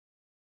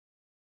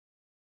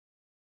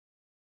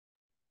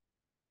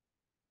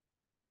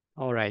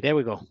All right, there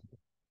we go.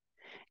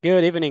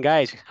 Good evening,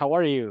 guys. How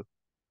are you?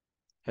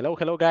 Hello,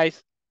 hello,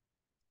 guys.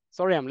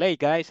 Sorry I'm late,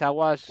 guys.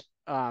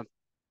 I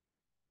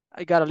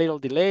got a little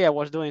delay. I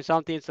was doing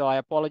something, so I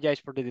apologize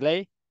for the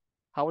delay.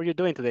 How are you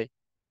doing today?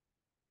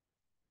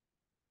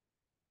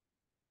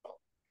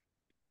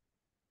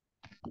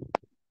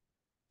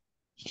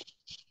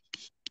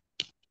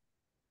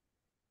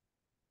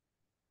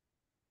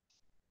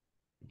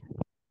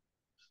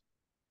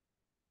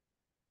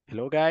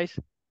 Hello, guys.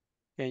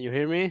 Can you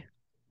hear me?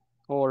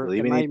 Or Good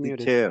am evening, I muted?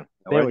 teacher.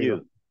 How There are we go.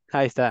 you?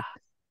 Ahí está.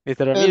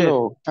 Mr. Ramirez,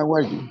 Hello, how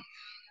are you?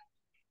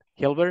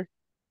 Hilbert,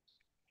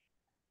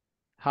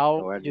 How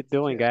how are you you,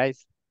 doing, teacher?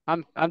 guys?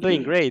 I'm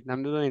doing great.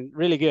 I'm doing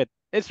really good.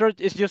 It's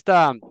just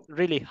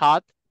really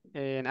hot,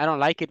 and I don't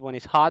like it when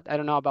it's hot. I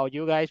don't know about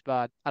you guys,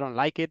 but I don't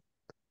like it.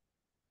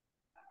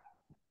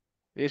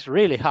 It's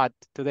really hot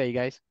today,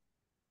 guys.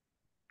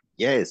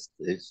 Yes,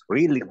 it's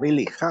really,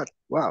 really hot.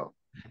 Wow.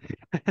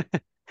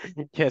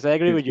 Yes, I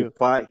agree with you.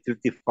 35,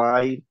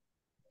 35.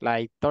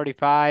 Like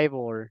 35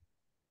 or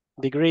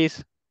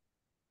degrees.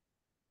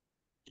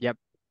 Yep.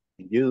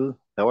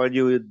 How are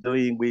you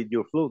doing with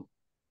your flu?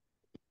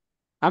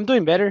 I'm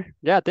doing better.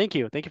 Yeah, thank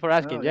you. Thank you for Oh,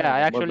 asking. Yeah, yeah,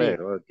 I more actually,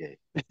 better. Okay.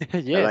 I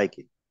yes, like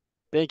it.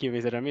 thank you,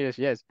 Mr. Ramirez.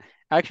 Yes.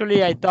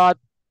 Actually, I thought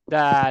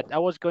that I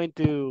was going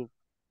to,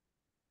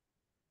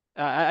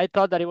 I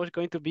thought that it was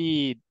going to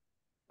be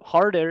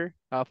harder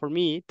for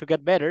me to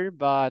get better,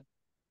 but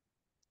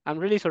I'm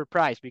really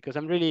surprised because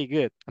I'm really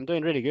good. I'm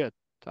doing really good.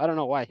 So I don't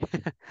know why.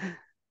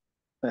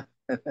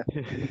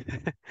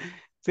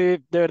 Sí,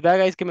 de verdad,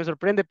 guys, que me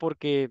sorprende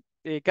porque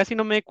casi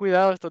no me he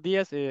cuidado estos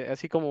días,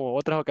 así como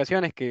otras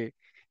ocasiones que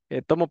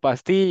tomo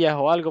pastillas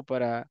o algo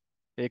para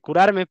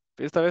curarme.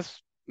 Esta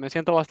vez me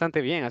siento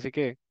bastante bien, así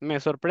que me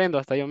sorprendo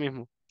hasta yo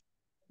mismo.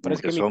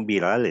 Parece Porque que mi... son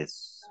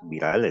virales.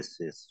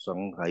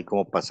 Son ahí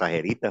como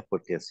pasajeritas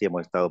porque así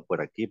hemos estado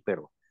por aquí,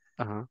 pero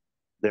Ajá,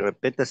 de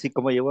repente así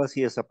como llegó,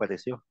 así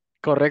desapareció.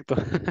 correcto.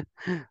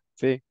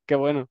 Sí, qué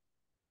bueno.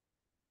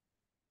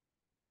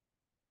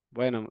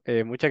 Bueno,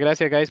 muchas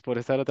gracias, guys, por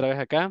estar otra vez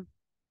acá.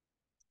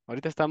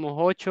 Ahorita estamos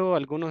 8.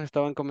 Algunos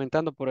estaban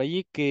comentando por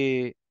allí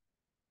que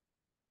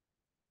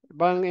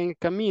van en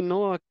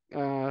camino,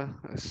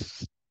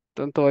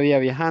 están todavía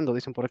viajando,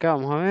 dicen por acá.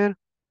 Vamos a ver.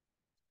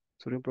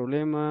 Sobre un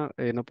problema,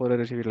 no podré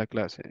recibir la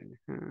clase.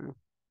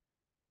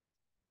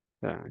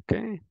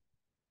 Okay,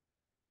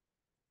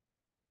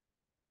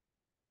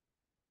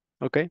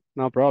 okay,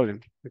 no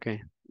problem.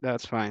 Okay,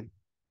 that's fine.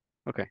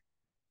 Okay.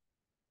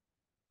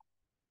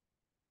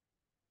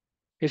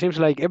 It seems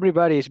like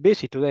everybody is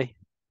busy today.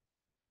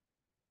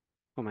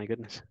 Oh my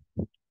goodness.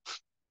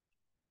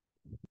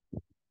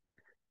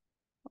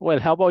 Well,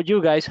 how about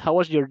you guys? How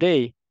was your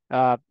day?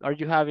 Are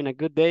you having a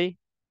good day?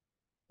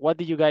 What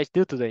did you guys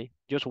do today?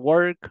 Just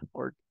work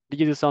or did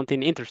you do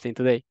something interesting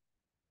today?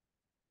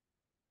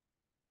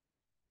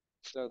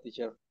 Hello,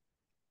 teacher.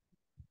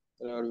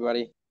 Hello,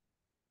 everybody.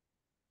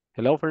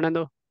 Hello,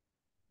 Fernando.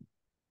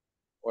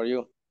 How are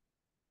you?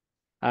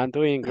 I'm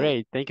doing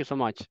great. Thank you so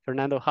much.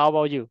 Fernando, how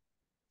about you?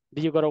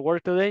 Did you go to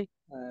work today?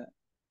 Uh,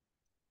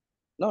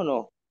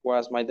 no,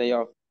 was my day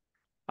off.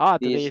 Ah,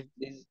 This, today.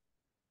 this,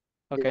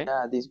 Okay.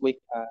 this week,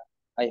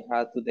 I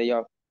had 2 day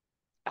off.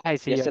 I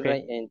see. Okay.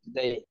 Yesterday and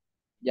today.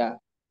 Yeah,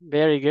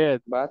 Very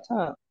good. but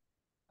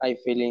I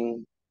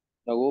feeling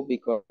no good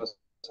because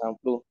I'm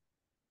flu.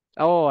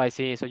 Oh, I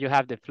see. So you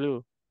have the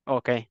flu.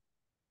 Okay.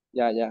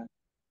 Yeah,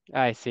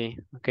 I see.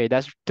 Okay,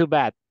 that's too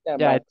bad. yeah,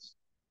 Yeah.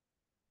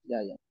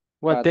 yeah.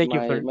 Well, But thank you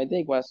for. my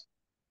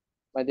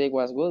day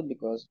was good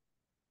because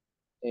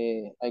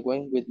I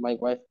went with my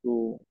wife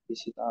to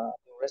visit a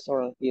new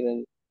restaurant here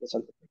in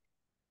Salvador. It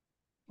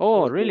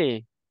Oh, was good.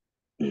 really?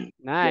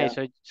 Nice.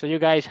 Yeah, So you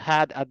guys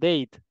had a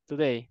date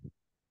today.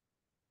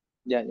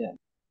 yeah.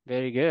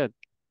 Very good.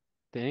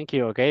 Thank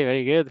you. Okay,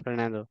 very good,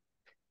 Fernando.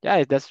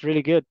 Yeah, that's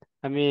really good.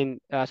 I mean,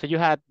 so you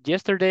had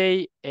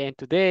yesterday and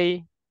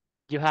today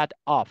you had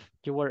off.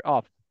 You were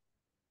off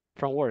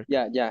from work.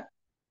 Yeah.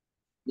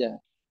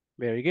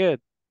 Very good.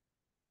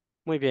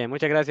 Muy bien.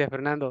 Muchas gracias,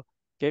 Fernando.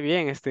 Qué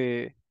bien.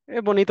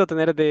 Es bonito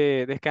tener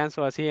de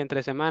descanso así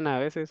entre semana a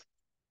veces.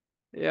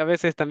 A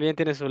veces también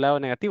tiene su lado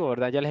negativo,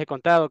 ¿verdad? Ya les he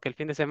contado que el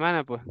fin de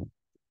semana, pues,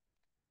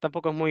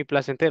 tampoco es muy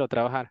placentero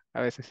trabajar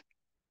a veces.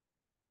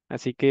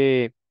 Así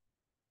que,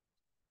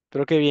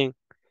 pero qué bien.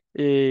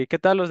 ¿Qué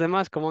tal los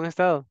demás? ¿Cómo han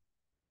estado?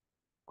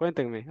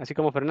 Cuéntenme, así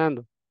como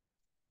Fernando.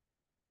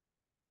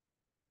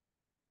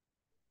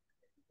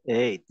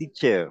 Hey,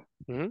 teacher,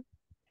 Ujú,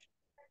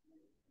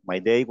 my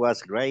day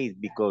was great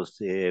because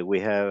we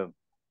have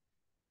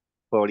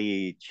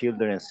 40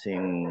 children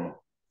in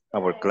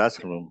our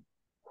classroom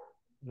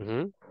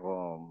ujú.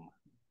 um,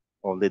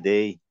 all the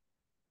day.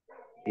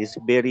 It's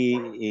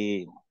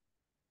very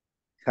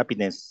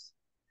happiness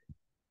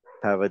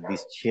have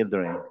these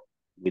children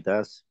with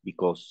us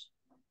because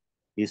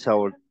it's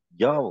our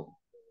job.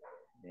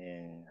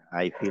 And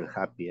I feel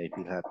happy. I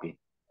feel happy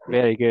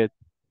Very good.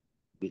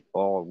 with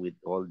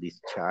all this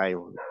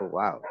child. Oh,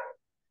 wow,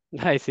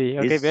 I see.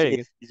 Okay, very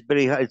good. it's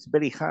very hard. It's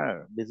very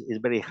hard. It's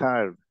very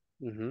hard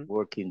Ujú.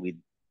 working with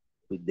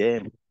with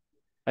them.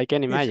 I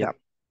can It's imagine. happy.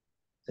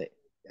 Sí,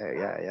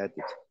 ya,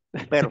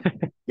 teacher. Pero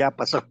ya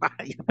pasó,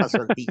 ya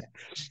pasó el día.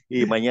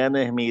 Y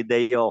mañana es mi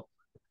day off.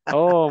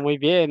 Oh, muy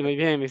bien,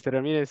 Mr.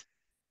 Ramírez.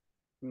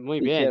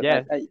 Muy bien,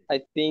 Teacher,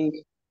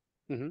 yes.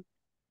 Mhm.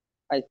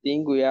 I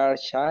think we are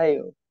shy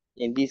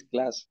in this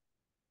class,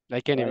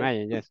 I can right?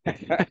 imagine, yes.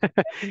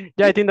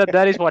 Yeah, I think that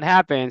that is what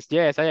happens.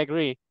 Yes, I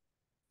agree.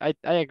 I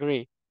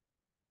agree.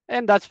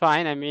 And that's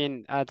fine. I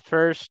mean, at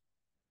first,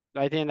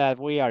 I think that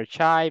we are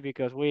shy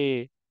because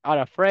we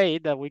are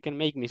afraid that we can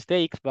make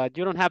mistakes, but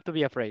you don't have to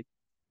be afraid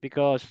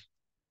because,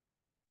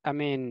 I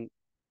mean,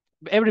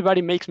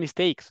 everybody makes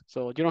mistakes,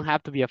 so you don't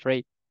have to be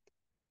afraid.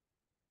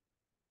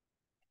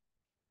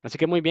 Así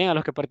que muy bien, a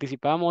los que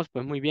participamos,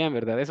 pues muy bien,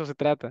 ¿verdad? De eso se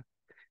trata.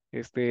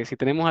 Si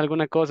tenemos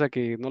alguna cosa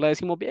que no la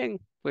decimos bien,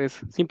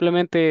 pues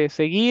simplemente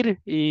seguir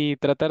y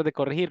tratar de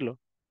corregirlo.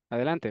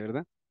 Adelante,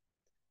 ¿verdad?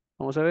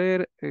 Vamos a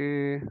ver,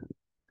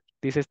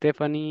 dice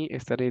Stephanie,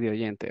 estaré de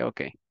oyente.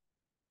 Ok,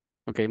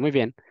 ok, muy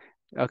bien.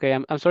 Okay,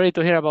 I'm sorry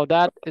to hear about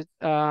that,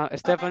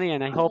 Stephanie,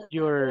 and I hope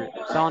your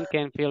son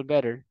can feel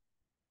better.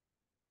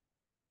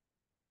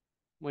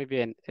 Muy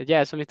bien.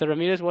 Yeah, so Mr.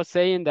 Ramirez was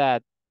saying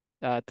that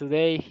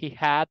today he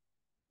had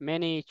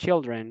many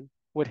children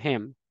with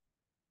him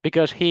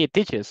because he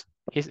teaches.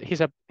 He's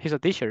a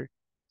teacher.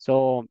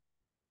 So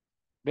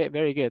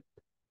very good.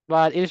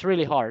 But it is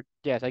really hard.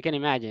 Yes, I can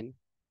imagine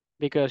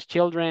because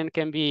children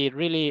can be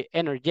really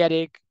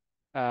energetic.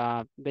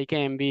 They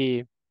can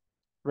be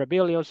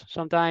rebellious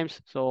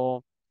sometimes.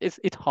 So it's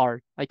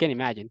hard. I can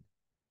imagine.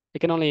 I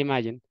can only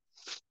imagine.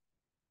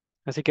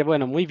 Así que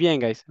bueno, muy bien,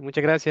 guys.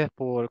 Muchas gracias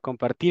por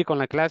compartir con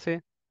la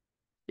clase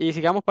y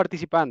sigamos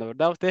participando,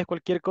 ¿verdad? Ustedes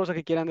cualquier cosa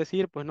que quieran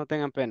decir, pues no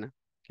tengan pena.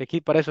 Que aquí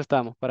para eso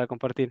estamos, para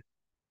compartir.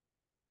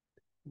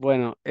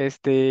 Bueno,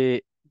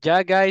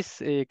 ya,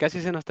 guys,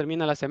 casi se nos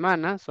termina la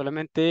semana.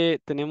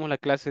 Solamente tenemos la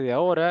clase de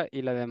ahora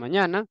y la de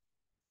mañana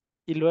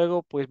y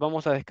luego pues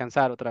vamos a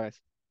descansar otra vez.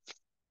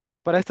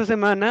 Para esta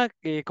semana,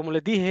 como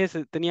les dije,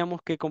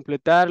 teníamos que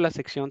completar la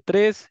sección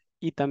 3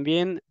 y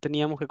también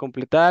teníamos que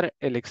completar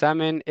el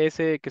examen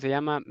ese que se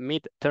llama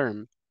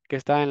midterm, que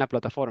está en la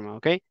plataforma,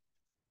 ¿ok?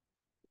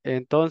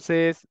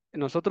 Entonces,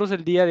 nosotros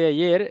el día de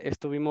ayer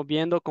estuvimos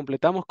viendo,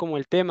 completamos como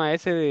el tema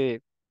ese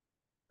de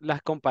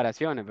las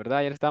comparaciones, ¿verdad?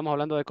 Ayer estábamos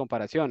hablando de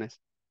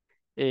comparaciones.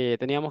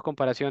 Teníamos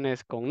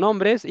comparaciones con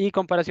nombres y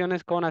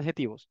comparaciones con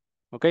adjetivos,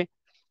 ¿ok?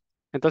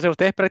 Entonces,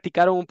 ustedes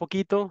practicaron un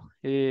poquito.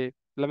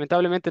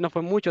 Lamentablemente no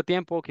fue mucho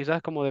tiempo,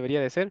 quizás como debería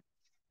de ser.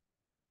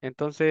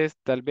 Entonces,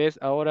 tal vez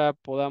ahora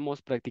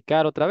podamos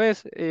practicar otra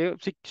vez.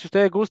 Si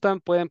ustedes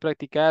gustan, pueden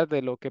practicar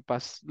de lo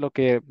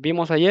que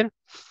vimos ayer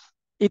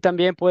y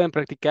también pueden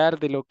practicar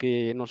de lo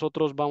que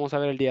nosotros vamos a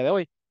ver el día de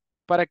hoy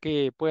para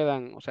que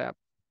puedan, o sea,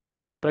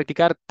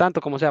 practicar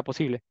tanto como sea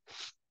posible.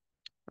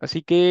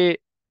 Así que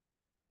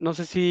no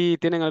sé si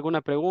tienen alguna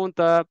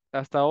pregunta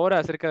hasta ahora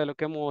acerca de lo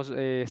que hemos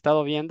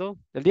estado viendo.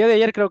 El día de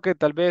ayer creo que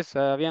tal vez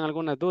habían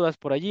algunas dudas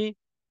por allí.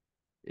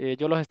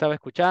 Yo los estaba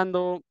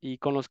escuchando y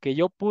con los que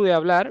yo pude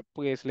hablar,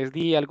 pues les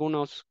di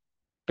algunos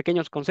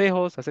pequeños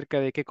consejos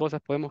acerca de qué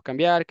cosas podemos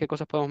cambiar, qué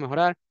cosas podemos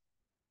mejorar.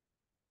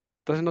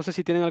 Entonces, no sé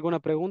si tienen alguna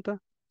pregunta.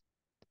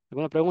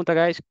 ¿Alguna pregunta,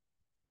 guys?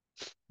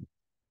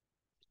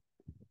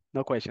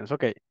 No questions.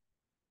 Okay.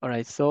 All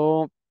right.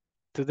 So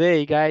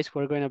today, guys,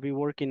 we're going to be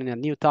working in a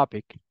new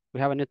topic. We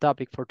have a new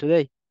topic for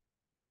today.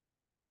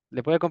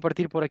 Le voy a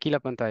compartir por aquí la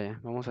pantalla.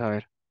 Vamos a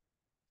ver.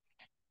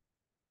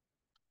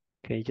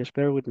 Okay, just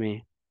bear with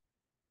me.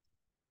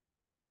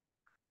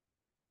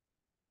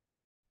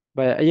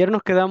 Vaya, ayer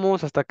nos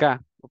quedamos hasta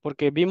acá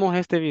porque vimos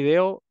este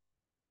video.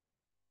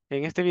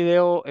 En este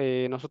video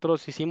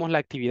nosotros hicimos la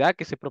actividad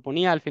que se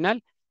proponía al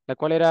final, la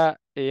cual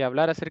era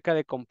hablar acerca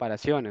de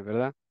comparaciones,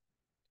 ¿verdad?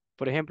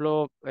 Por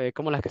ejemplo,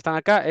 como las que están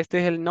acá, este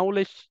es el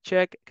knowledge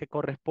check que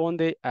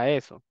corresponde a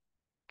eso.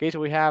 Okay, so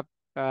we have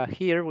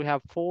here we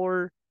have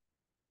 4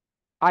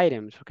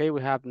 items. Okay,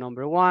 we have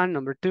number 1,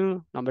 number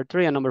 2, number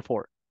 3, and number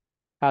 4.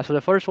 So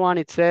the first one,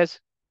 it says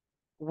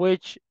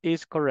which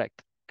is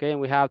correct. Okay, and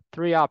we have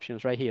 3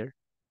 options right here.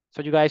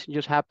 So you guys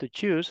just have to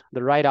choose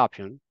the right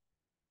option.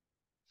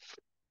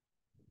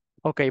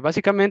 Ok,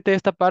 básicamente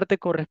esta parte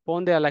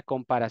corresponde a la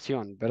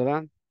comparación,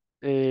 ¿verdad?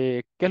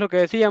 ¿Qué es lo que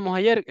decíamos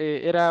ayer?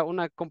 Era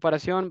una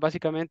comparación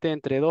básicamente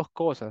entre dos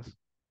cosas.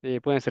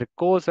 Pueden ser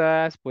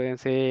cosas, pueden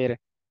ser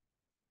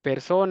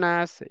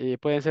personas,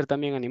 pueden ser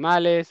también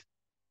animales,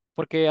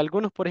 porque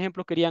algunos, por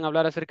ejemplo, querían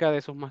hablar acerca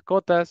de sus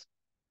mascotas,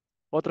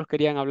 otros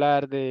querían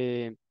hablar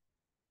de,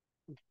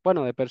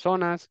 bueno, de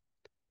personas,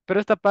 pero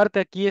esta parte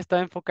aquí está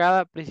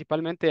enfocada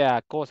principalmente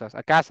a cosas,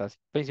 a casas,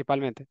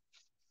 principalmente.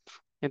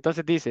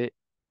 Entonces dice,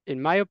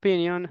 in my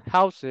opinion,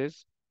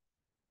 houses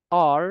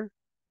are,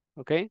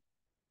 ¿ok?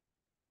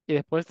 Y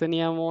después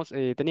teníamos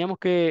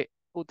que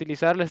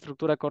utilizar la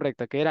estructura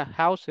correcta, que era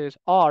houses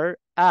are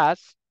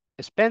as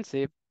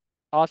expensive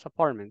as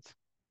apartments,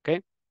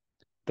 ¿ok?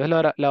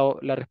 Entonces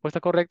la respuesta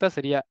correcta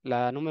sería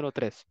la número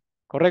 3,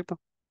 ¿correcto?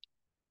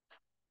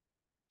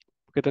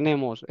 Porque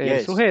tenemos el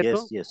Yes,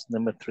 sujeto, yes, yes.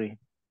 Number 3.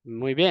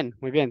 muy bien,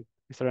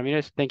 Mr.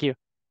 Ramírez, thank you.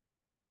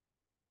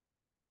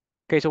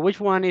 Okay, so which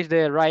one is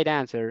the right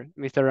answer,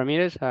 Mr.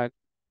 Ramirez?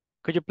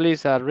 Could you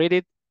please read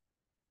it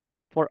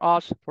for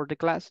us, for the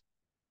class?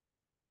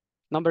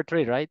 Number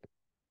 3, right?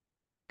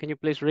 Can you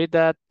please read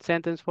that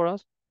sentence for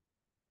us?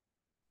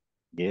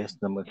 Yes,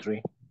 number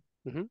 3.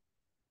 Mhm.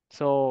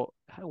 So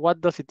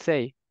what does it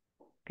say?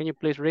 Can you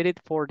please read it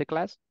for the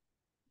class?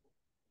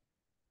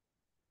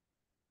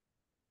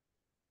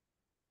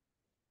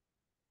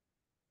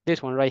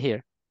 This one right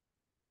here.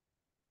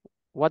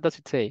 What does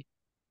it say?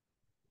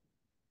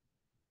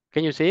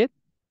 Can you see it?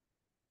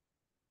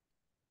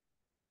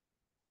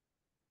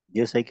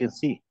 Yes, I can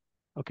see.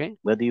 Okay.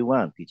 What do you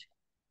want, teacher?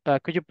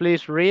 Could you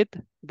please read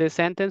the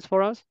sentence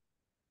for us?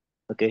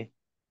 Okay,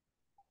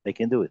 I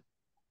can do it.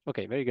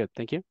 Okay, very good.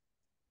 Thank you.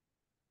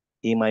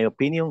 In my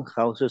opinion,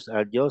 houses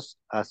are just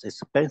as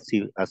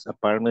expensive as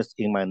apartments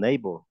in my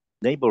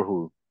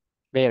neighborhood.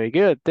 Very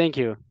good. Thank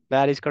you.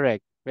 That is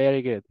correct.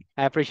 Very good.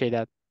 I appreciate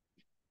that.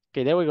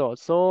 Okay, there we go.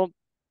 So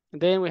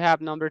then we have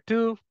number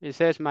 2. It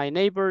says my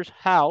neighbor's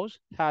house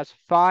has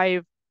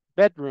 5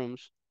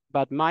 bedrooms,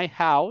 but my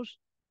house,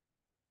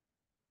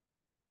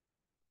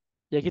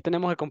 y aquí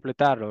tenemos que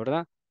completarlo,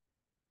 ¿verdad?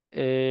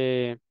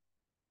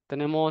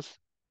 Tenemos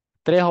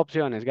 3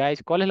 opciones,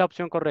 guys. ¿Cuál es la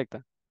opción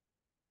correcta?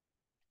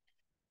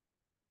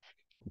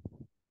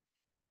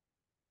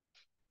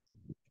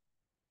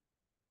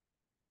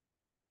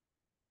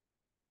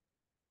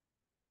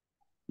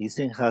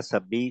 Isn't as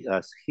big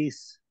as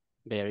his.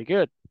 Very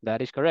good.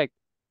 That is correct.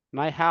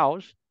 My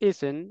house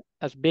isn't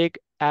as big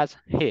as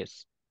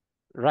his.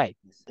 Right.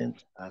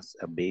 Isn't as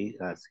big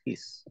as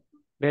his.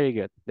 Very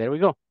good. There we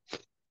go.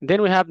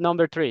 Then we have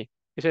number 3.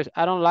 It says,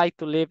 I don't like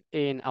to live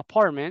in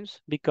apartments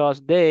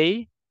because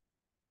they,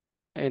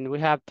 and we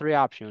have 3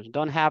 options.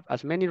 Don't have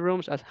as many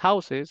rooms as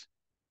houses,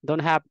 don't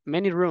have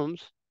many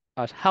rooms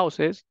as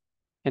houses,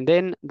 and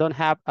then don't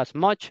have as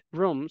much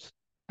rooms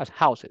as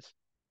houses.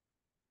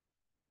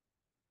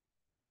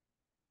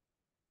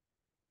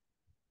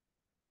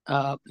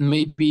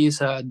 Maybe it's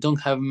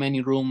don't have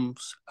many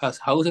rooms as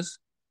houses.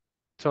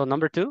 So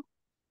number 2,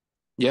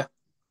 Yeah.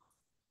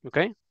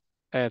 okay.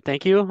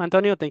 Thank you,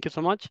 Antonio. Thank you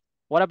so much.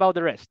 What about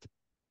the rest?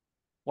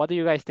 What do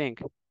you guys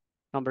think?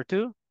 Number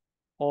 2?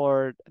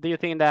 Or do you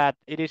think that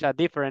it is a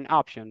different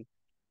option?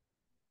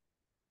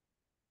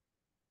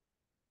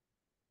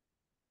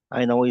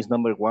 I know it's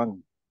number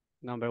 1.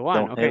 Number 1,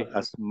 Don't have okay.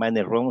 as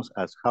many rooms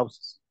as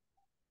houses.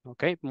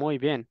 Ok, muy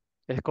bien.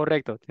 Es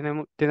correcto,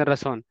 tiene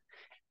razón.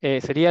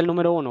 Sería el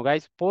número 1,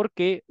 guys,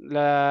 porque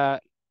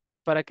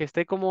para que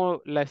esté como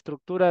la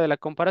estructura de la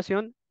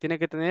comparación, tiene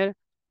que tener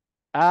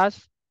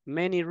as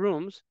many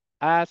rooms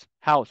as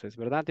houses,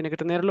 ¿verdad? Tiene que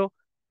tenerlo,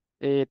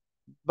 eh,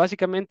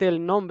 básicamente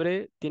el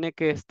nombre tiene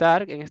que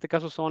estar, en este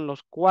caso son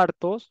los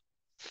cuartos,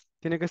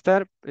 tiene que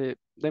estar,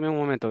 deme un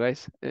momento,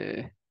 guys,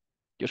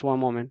 just one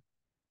moment.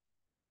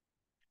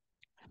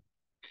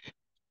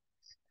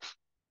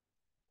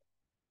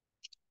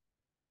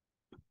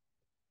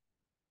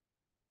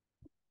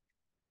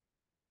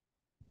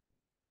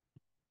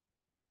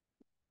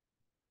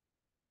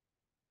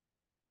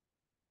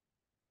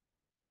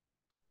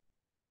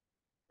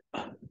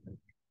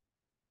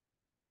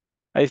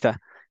 Ahí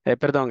está.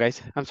 Perdón,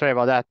 guys, I'm sorry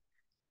about that.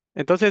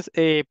 Entonces,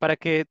 para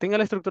que tenga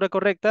la estructura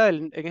correcta,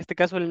 en este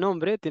caso el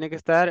nombre tiene que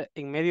estar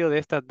en medio de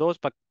estas dos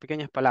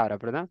pequeñas palabras,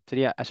 ¿verdad?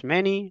 Sería as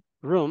many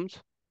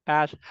rooms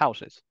as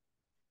houses.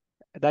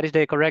 That is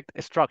the correct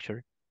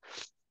structure.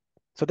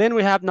 So then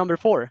we have number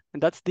 4,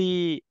 and that's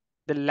the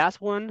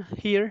last one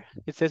here.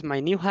 It says my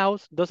new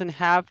house doesn't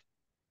have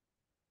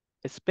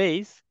a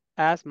space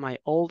as my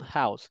old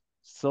house.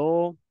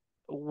 So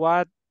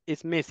what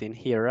is missing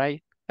here,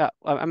 right?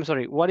 I'm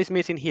sorry, what is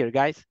missing here,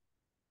 guys?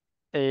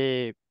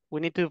 We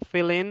need to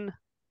fill in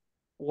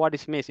what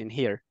is missing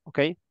here,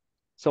 okay?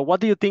 So what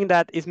do you think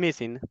that is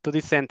missing to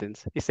this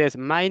sentence? It says,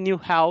 my new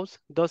house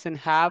doesn't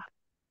have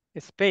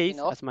a space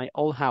Enough. as my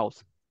old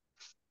house.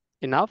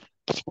 Enough?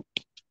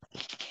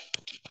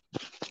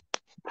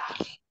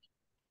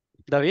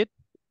 David?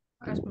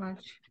 As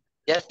much.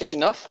 Yes,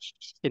 enough.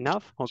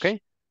 Enough,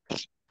 okay.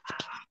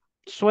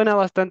 Suena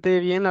bastante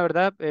bien, la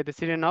verdad,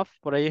 decir enough.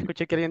 Por ahí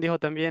escuché que alguien dijo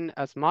también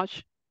as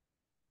much.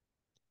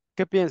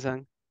 ¿Qué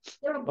piensan?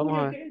 Vamos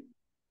a ver.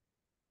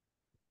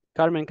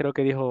 Carmen creo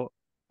que dijo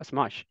as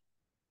much.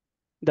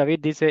 David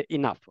dice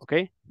enough,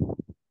 okay?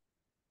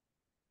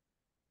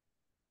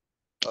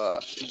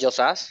 Just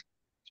as.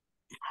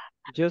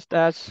 Just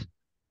as.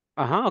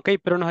 Ajá, ok,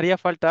 pero nos haría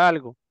falta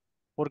algo,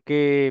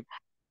 porque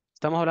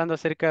estamos hablando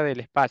acerca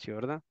del espacio,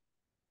 ¿verdad?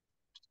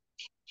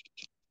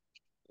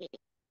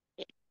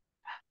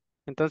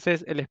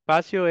 Entonces, el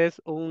espacio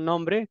es un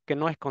nombre que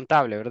no es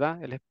contable, ¿verdad?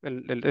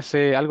 Es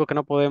algo que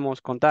no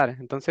podemos contar.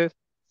 Entonces,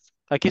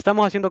 aquí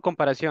estamos haciendo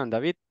comparación,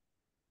 David.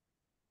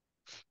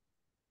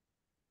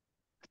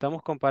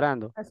 Estamos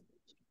comparando. As,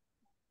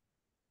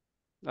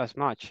 As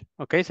much.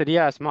 Ok,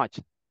 sería as much.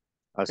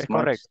 As Es much,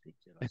 correcto.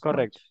 teacher, Es as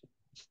correcto. much.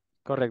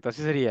 Correcto,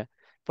 así sería.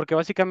 Porque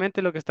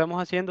básicamente lo que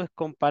estamos haciendo es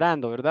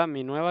comparando, ¿verdad?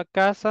 Mi nueva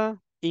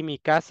casa y mi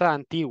casa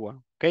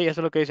antigua. Ok,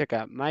 eso es lo que dice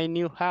acá. My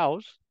new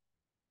house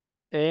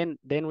and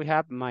then we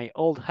have my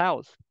old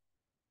house.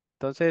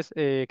 Entonces,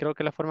 creo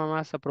que la forma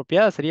más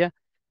apropiada sería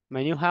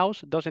my new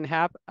house doesn't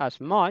have as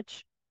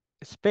much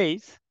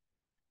space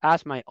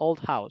as my old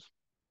house.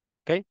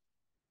 ¿Ok?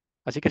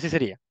 Así que así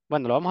sería.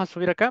 Bueno, lo vamos a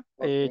subir acá.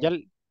 Okay.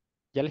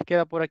 Ya les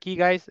queda por aquí,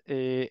 guys,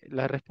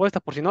 las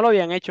respuestas. Por si no lo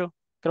habían hecho,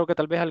 creo que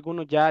tal vez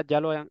algunos ya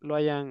lo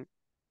hayan,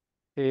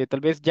 tal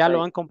vez ya lo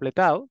I han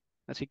completado.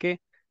 Así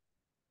que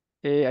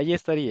ahí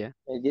estaría.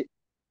 I did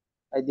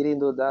I didn't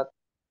do that.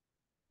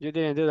 You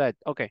didn't do that.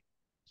 Okay.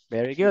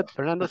 Very No. good,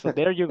 Fernando. So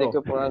there you Thank go.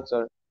 you for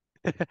answer.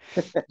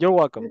 You're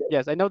welcome.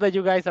 Yes, I know that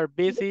you guys are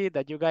busy,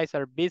 that you guys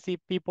are busy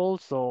people,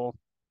 so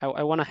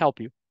I want to help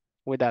you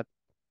with that.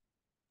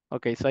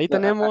 Okay, so ahí No,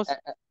 tenemos.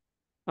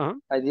 Ajá.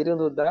 I didn't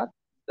do that.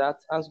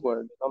 That's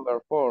answer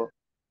number 4.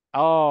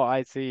 Oh,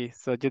 I see.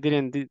 So you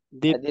didn't I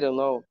didn't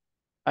know.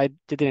 you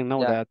didn't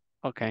know Yeah, that.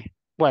 Okay.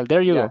 Well,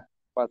 there you yeah. go.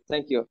 But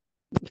thank you.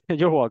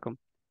 You're welcome.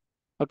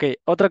 Okay,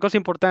 otra cosa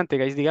importante,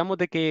 guys. Digamos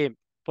de que,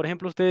 por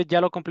ejemplo, ustedes ya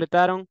lo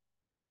completaron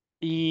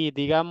y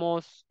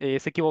digamos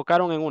se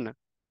equivocaron en una.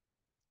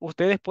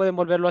 Ustedes pueden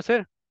volverlo a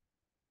hacer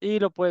y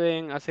lo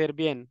pueden hacer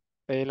bien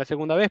la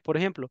segunda vez, por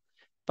ejemplo,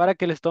 para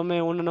que les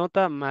tome una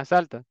nota más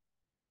alta.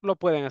 Lo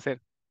pueden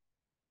hacer.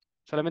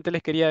 Solamente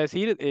les quería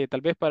decir, tal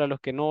vez para los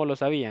que no lo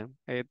sabían,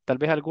 tal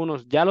vez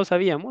algunos ya lo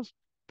sabíamos,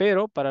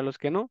 pero para los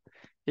que no,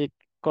 eh,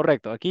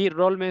 correcto. Aquí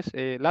Rolmes,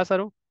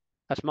 Lázaro,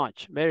 as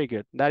much. Very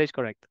good. That is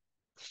correct.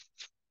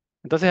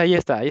 Entonces ahí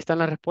está, ahí están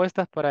las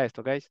respuestas para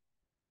esto, guys.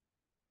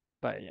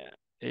 Vaya.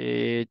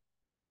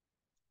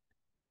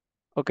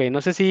 Ok,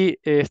 no sé si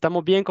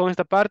estamos bien con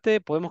esta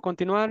parte, podemos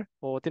continuar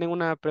o tienen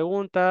una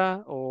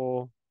pregunta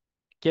o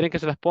quieren que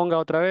se las ponga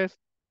otra vez,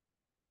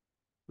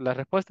 las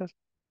respuestas.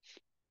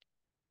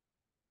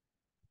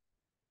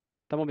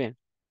 Estamos bien.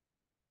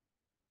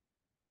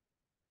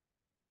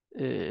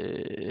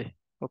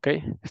 Ok,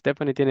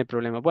 Stephanie tiene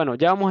problemas. Bueno,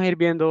 ya vamos a ir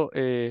viendo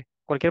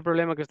cualquier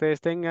problema que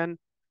ustedes tengan,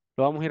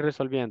 lo vamos a ir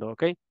resolviendo,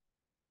 ¿ok?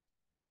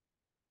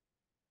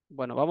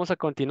 Bueno, vamos a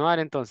continuar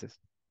entonces.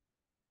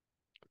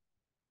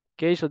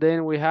 Okay, so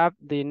then we have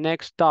the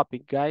next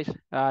topic, guys.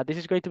 This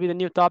is going to be the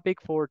new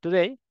topic for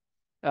today.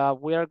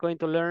 We are going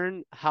to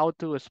learn how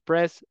to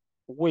express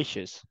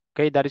wishes.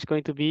 Okay, that is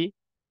going to be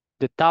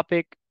the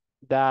topic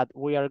that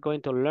we are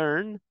going to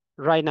learn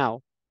right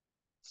now.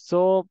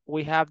 So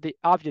we have the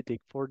objective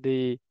for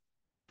the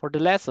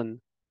lesson.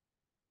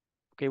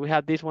 Okay, we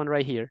have this one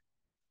right here.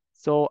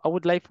 So I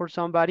would like for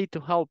somebody to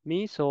help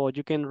me so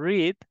you can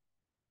read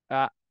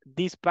uh,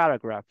 this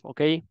paragraph,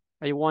 okay?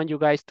 I want you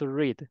guys to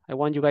read. I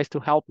want you guys to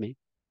help me.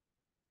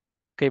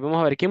 Ok,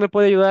 vamos a ver. ¿Quién me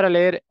puede ayudar a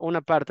leer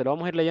una parte? Lo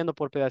vamos a ir leyendo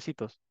por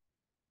pedacitos.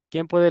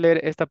 ¿Quién puede leer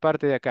esta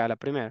parte de acá, la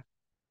primera?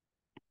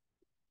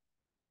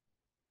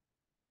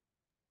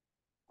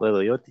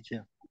 ¿Puedo yo,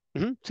 teacher?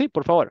 Ujú, sí,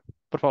 por favor,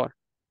 por favor.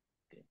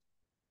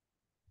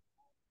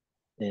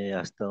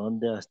 ¿Hasta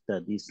dónde?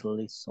 Hasta this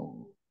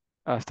lesson.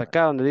 Hasta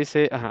acá donde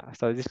dice, ajá,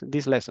 hasta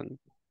this lesson.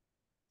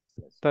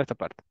 Toda esta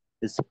parte.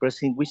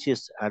 Expressing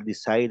wishes and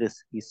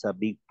desires is a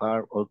big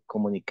part of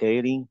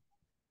communicating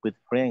with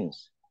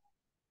friends.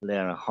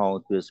 Learn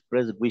how to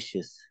express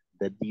wishes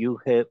that you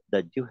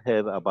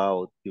have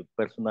about your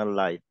personal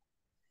life,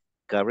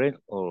 career,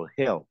 or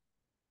health.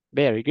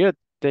 Very good.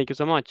 Thank you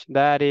so much.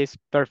 That is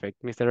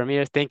perfect, Mr.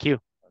 Ramirez. Thank you.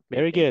 Okay,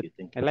 Very thank good. you,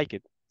 thank I you. like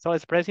it. So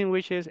expressing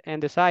wishes and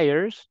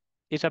desires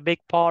is a big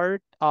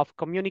part of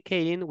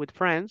communicating with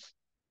friends.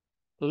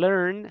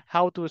 Learn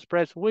how to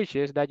express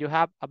wishes that you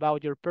have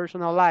about your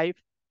personal life,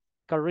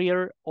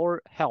 career,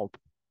 or health.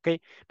 Okay,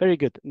 very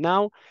good.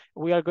 Now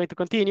we are going to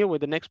continue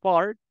with the next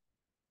part.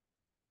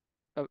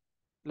 Uh,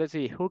 let's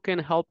see, who can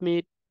help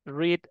me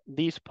read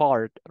this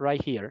part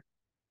right here?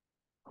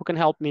 Who can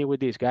help me with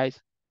this, guys?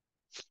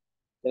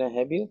 Can I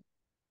help you?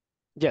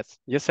 Yes,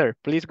 yes, sir.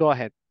 Please go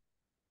ahead.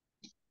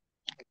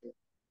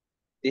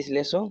 This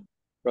lesson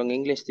from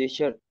English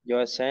teacher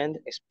Joanne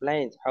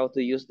explained how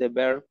to use the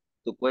verb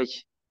to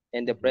wish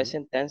in the Mhm.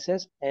 present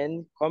tenses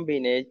and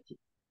combine it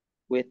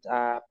with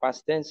a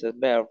past tense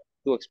verb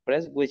to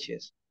express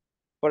wishes.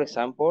 For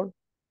example,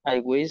 I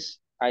wish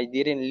I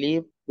didn't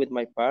live with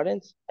my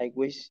parents. I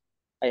wish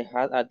I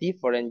had a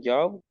different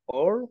job,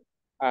 or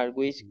I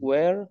wish Mhm.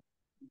 were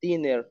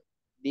dinner.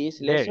 This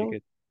Very lesson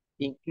good.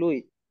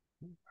 include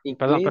Perdón,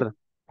 include perdón.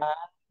 a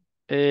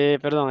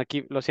Perdón,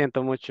 aquí lo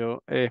siento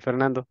mucho,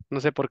 Fernando. No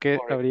sé por qué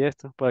correct. abrí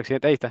esto, por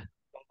accidente. Ahí está.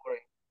 Don't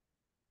worry.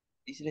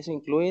 This lesson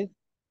include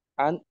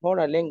an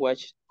oral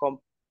language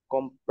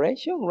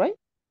compression, right?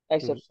 Mm,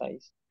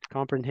 Exercise.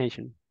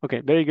 comprehension.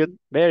 Okay, very good.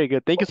 Very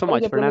good. Thank you so What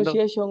is much, the Fernando.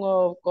 pronunciation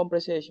of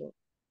compression?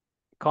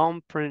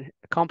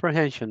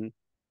 Comprehension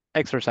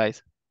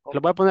exercise. Lo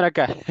voy a Compre- poner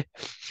acá.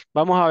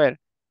 Vamos a ver.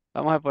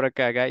 Vamos a ver por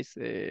acá, guys.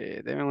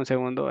 Denme un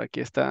segundo.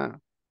 Aquí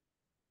está.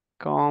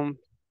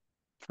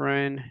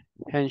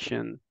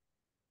 Comprehension.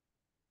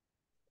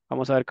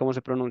 Vamos a ver cómo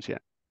se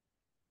pronuncia.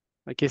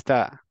 Aquí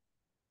está.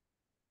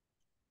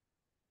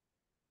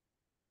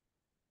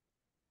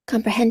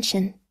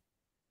 Comprehension.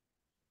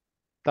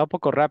 Está un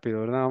poco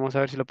rápido, ¿verdad? Vamos a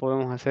ver si lo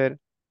podemos hacer un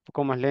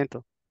poco más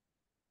lento.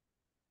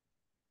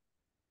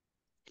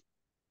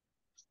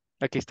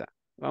 Aquí está.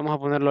 Vamos a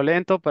ponerlo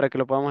lento para que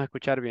lo podamos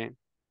escuchar bien.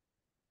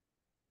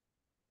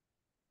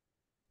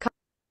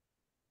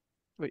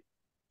 Uy,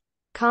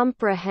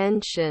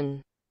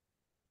 comprehension,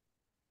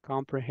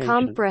 comprehension.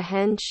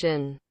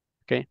 comprehension,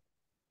 Okay.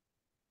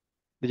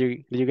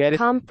 Did you get it?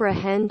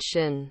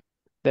 comprehension,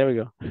 There we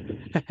go.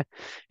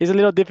 It's a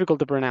little difficult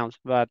to pronounce,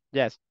 but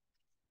yes.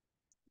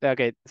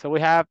 Okay, so we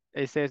have,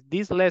 it says,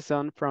 this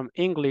lesson from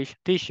English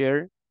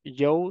teacher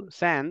Joe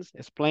Sands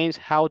explains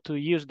how to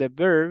use the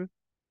verb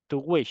to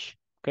wish.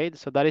 Okay,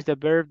 so that is the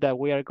verb that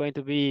we are going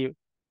to be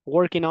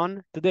working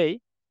on today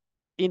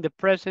in the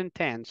present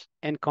tense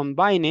and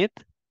combine it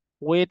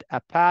with a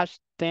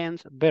past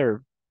tense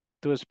verb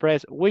to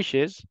express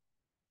wishes.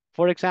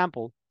 For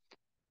example,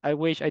 I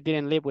wish I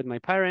didn't live with my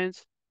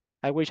parents.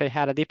 I wish I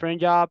had a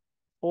different job,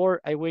 or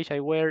I wish I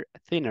were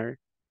thinner.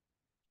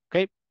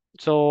 Okay,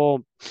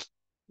 so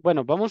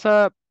bueno, vamos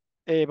a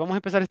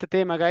empezar este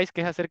tema, guys,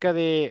 que es acerca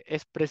de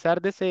expresar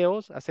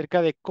deseos,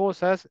 acerca de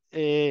cosas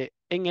en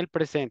el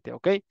presente,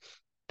 ¿ok?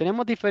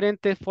 Tenemos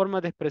diferentes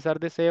formas de expresar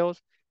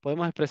deseos.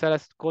 Podemos expresar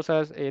las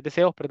cosas,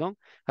 deseos, perdón,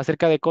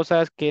 acerca de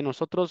cosas que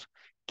nosotros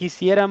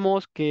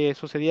quisiéramos que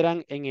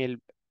sucedieran en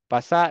el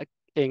pasado,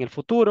 en el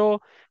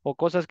futuro, o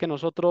cosas que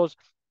nosotros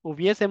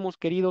hubiésemos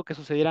querido que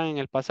sucedieran en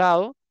el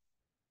pasado.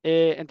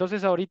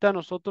 Entonces, ahorita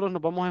nosotros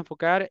nos vamos a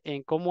enfocar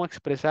en cómo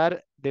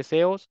expresar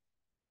deseos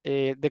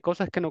de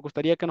cosas que nos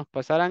gustaría que nos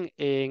pasaran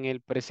en el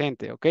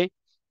presente, ¿ok?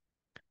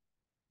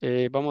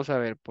 Vamos a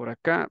ver por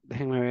acá,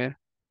 déjenme ver.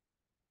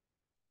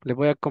 Les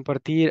voy a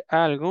compartir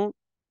algo.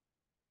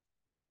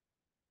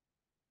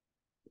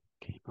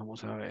 Ok,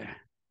 vamos a ver.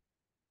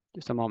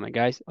 Just a moment,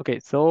 guys. Okay,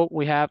 so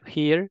we have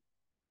here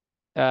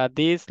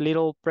this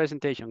little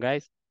presentation,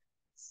 guys.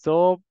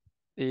 So,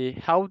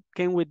 how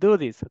can we do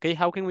this? Okay,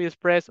 how can we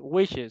express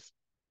wishes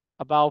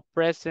about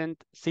present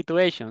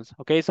situations?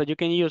 Okay, so you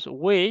can use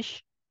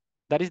wish.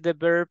 That is the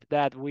verb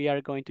that we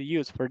are going to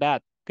use for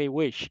that. Okay,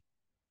 wish.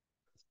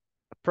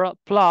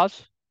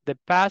 Plus the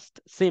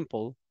past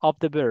simple of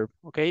the verb,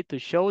 okay, to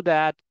show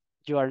that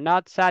you are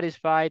not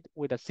satisfied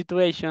with a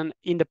situation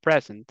in the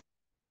present,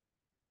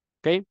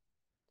 okay?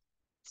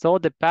 So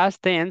the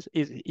past tense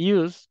is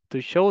used to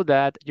show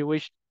that you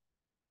wish,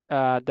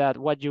 that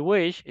what you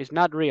wish is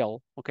not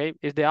real, okay?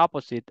 It's the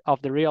opposite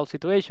of the real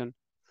situation.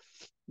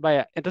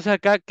 Vaya, entonces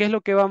acá, ¿qué es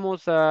lo que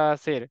vamos a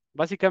hacer?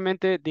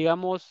 Básicamente,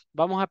 digamos,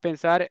 vamos a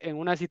pensar en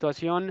una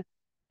situación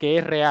que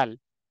es real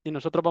y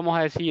nosotros vamos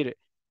a decir,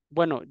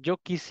 bueno, yo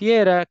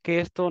quisiera que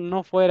esto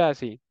no fuera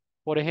así.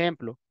 Por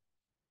ejemplo,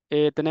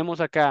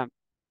 tenemos acá,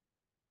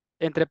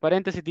 entre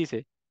paréntesis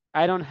dice,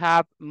 I don't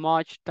have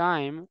much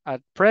time at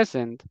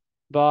present,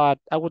 but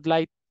I would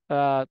like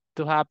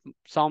to have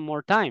some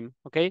more time,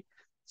 okay?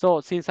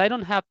 So since I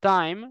don't have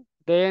time,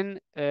 then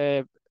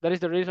that is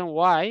the reason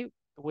why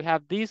we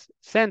have this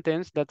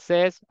sentence that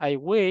says, I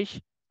wish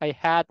I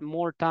had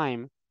more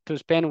time to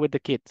spend with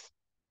the kids,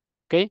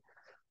 okay?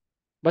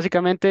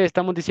 Básicamente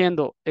estamos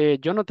diciendo,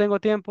 yo no tengo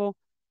tiempo,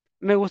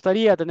 me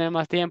gustaría tener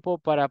más tiempo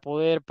para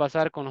poder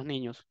pasar con los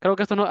niños. Creo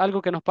que esto no es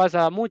algo que nos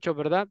pasa mucho,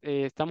 ¿verdad?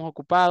 Estamos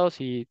ocupados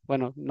y,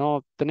 bueno,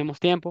 no tenemos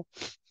tiempo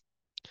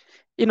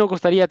y nos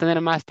gustaría tener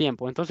más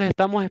tiempo. Entonces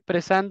estamos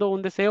expresando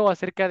un deseo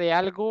acerca de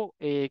algo,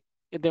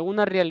 de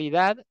una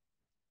realidad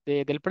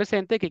del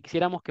presente que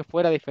quisiéramos que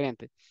fuera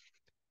diferente.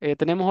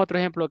 Tenemos otro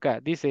ejemplo acá.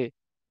 Dice,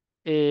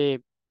 eh,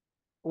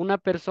 una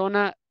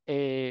persona,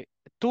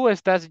 tú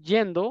estás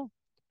yendo,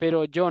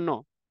 pero yo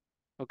no,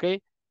 ¿ok?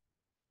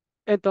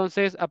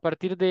 Entonces, a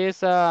partir de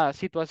esa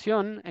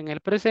situación en el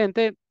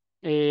presente,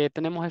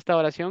 tenemos esta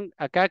oración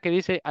acá que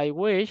dice, I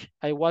wish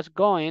I was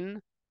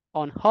going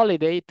on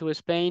holiday to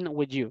Spain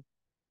with you.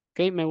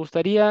 ¿Ok? Me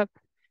gustaría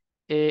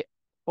eh,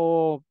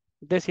 o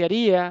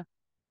desearía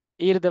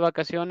ir de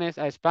vacaciones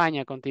a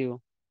España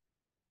contigo.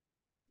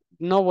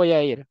 No voy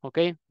a ir, ¿ok?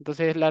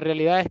 Entonces, la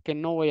realidad es que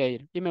no voy a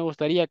ir y me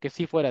gustaría que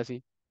sí fuera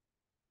así.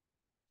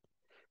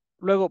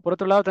 Luego, por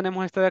otro lado,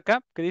 tenemos esta de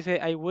acá que dice,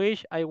 I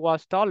wish I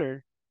was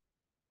taller.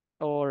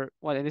 Or,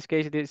 well, in this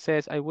case, it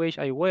says, I wish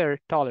I were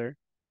taller.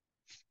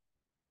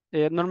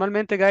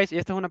 Normalmente, guys, y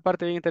esta es una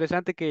parte bien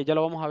interesante que ya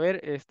lo vamos a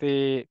ver,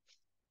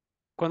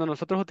 cuando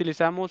nosotros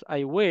utilizamos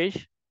I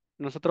wish,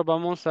 nosotros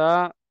vamos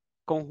a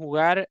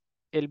conjugar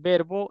el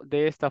verbo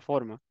de esta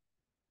forma,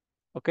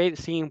 ¿ok?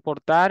 Sin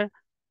importar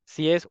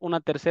si es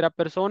una tercera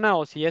persona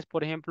o si es,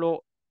 por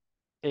ejemplo,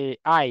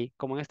 I,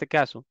 como en este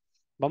caso.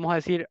 Vamos a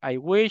decir I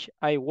wish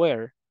I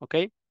were, ¿ok?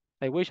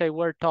 I wish I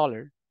were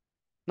taller.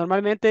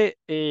 Normalmente,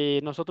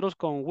 nosotros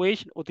con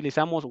wish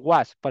utilizamos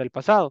was para el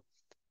pasado,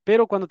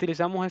 pero cuando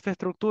utilizamos esta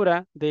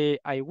estructura de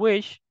I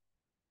wish,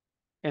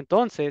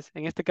 entonces,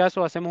 en este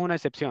caso hacemos una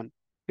excepción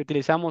y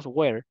utilizamos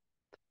were.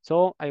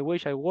 So, I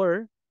wish I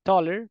were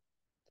taller.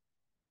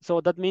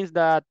 So, that means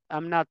that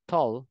I'm not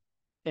tall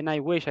and I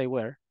wish I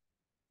were.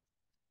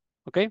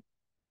 ¿Ok?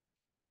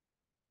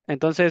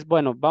 Entonces,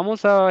 bueno,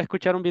 vamos a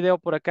escuchar un video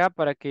por acá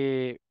para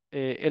que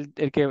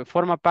el que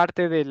forma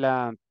parte de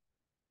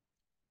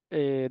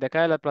de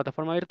acá de la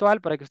plataforma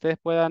virtual para que ustedes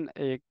puedan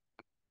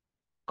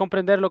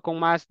comprenderlo con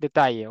más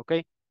detalle. ¿Ok?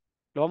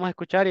 Lo vamos a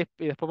escuchar y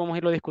después vamos a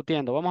irlo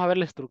discutiendo. Vamos a ver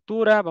la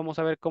estructura, vamos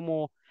a ver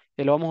cómo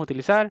lo vamos a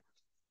utilizar.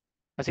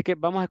 Así que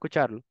vamos a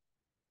escucharlo.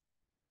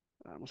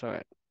 Vamos a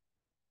ver.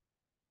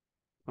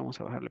 Vamos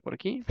a bajarle por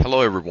aquí.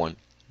 Hello everyone.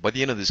 By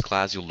the end of this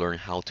class, you'll learn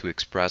how to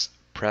express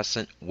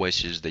present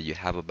wishes that you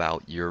have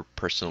about your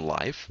personal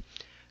life,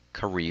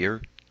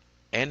 career,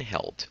 and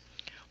health.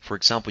 For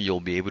example, you'll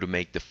be able to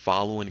make the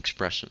following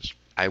expressions.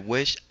 I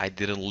wish I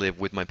didn't live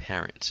with my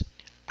parents.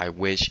 I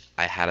wish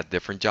I had a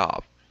different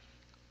job.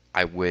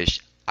 I wish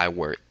I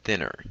were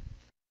thinner.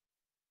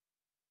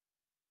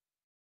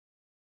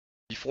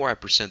 Before I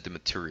present the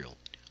material,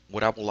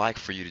 what I would like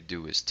for you to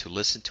do is to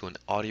listen to an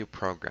audio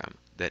program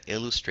that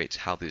illustrates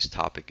how this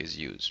topic is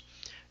used.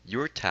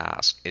 Your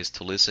task is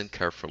to listen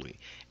carefully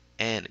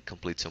and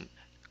complete some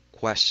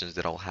questions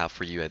that I'll have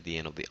for you at the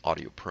end of the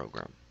audio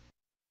program.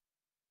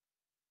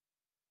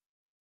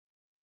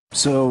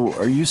 So,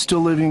 are you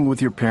still living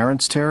with your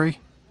parents, Terry?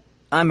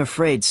 I'm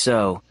afraid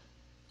so.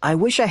 I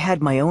wish I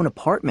had my own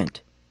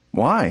apartment.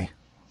 Why?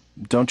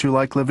 Don't you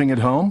like living at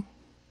home?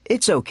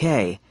 It's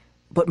okay,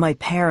 but my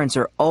parents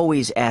are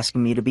always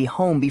asking me to be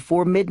home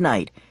before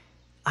midnight.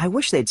 I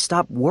wish they'd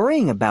stop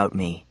worrying about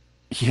me.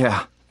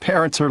 Yeah,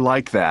 parents are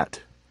like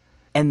that.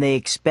 And they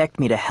expect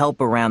me to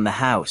help around the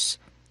house.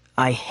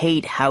 I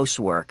hate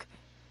housework.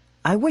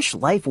 I wish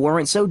life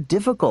weren't so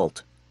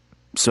difficult.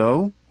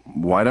 So,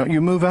 why don't you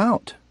move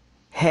out?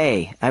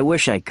 Hey, I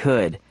wish I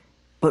could.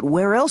 But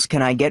where else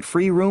can I get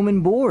free room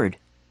and board?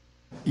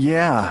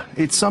 Yeah,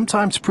 it's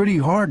sometimes pretty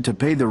hard to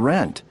pay the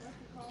rent.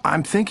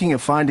 I'm thinking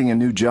of finding a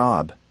new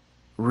job.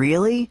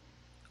 Really?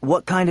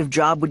 What kind of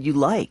job would you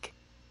like?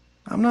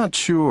 I'm not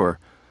sure,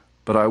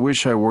 but I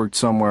wish I worked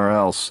somewhere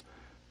else.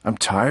 I'm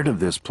tired of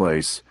this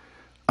place.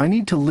 I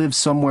need to live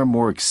somewhere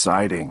more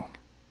exciting.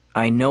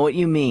 I know what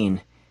you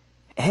mean.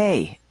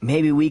 Hey,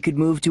 maybe we could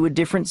move to a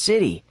different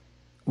city.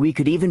 We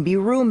could even be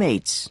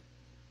roommates.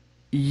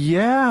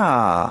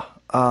 Yeah,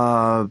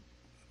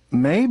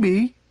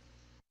 maybe.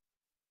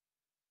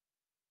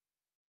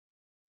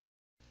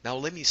 Now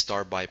let me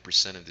start by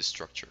presenting the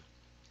structure.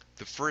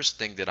 The first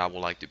thing that I would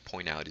like to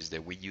point out is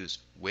that we use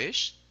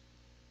wish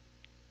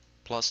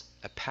plus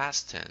a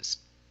past tense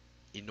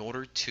in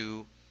order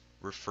to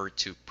refer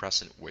to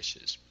present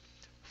wishes.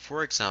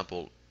 For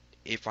example,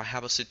 if I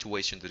have a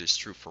situation that is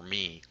true for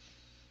me,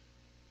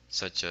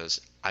 such as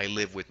I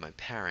live with my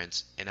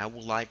parents and I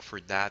would like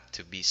for that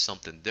to be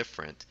something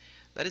different,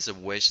 that is a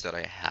wish that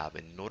I have.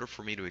 And in order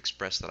for me to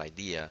express that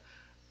idea,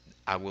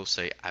 I will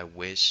say I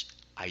wish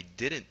I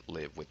didn't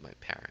live with my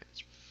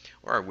parents,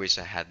 or I wish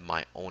I had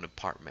my own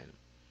apartment.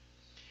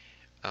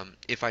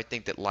 If I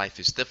think that life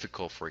is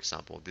difficult, for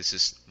example, this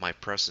is my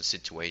present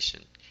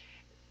situation.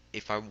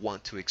 If I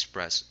want to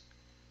express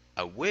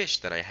a wish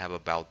that I have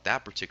about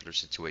that particular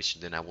situation,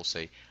 then I will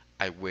say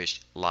I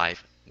wish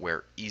life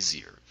were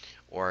easier,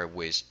 or I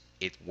wish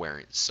it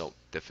weren't so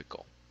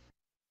difficult.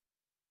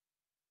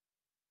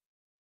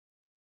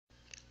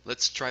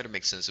 Let's try to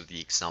make sense of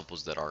the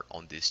examples that are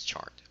on this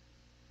chart.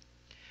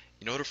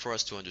 In order for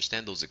us to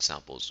understand those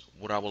examples,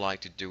 what I would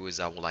like to do is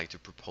I would like to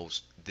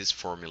propose this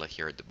formula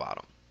here at the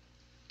bottom.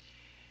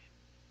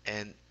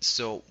 And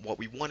so what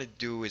we want to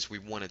do is we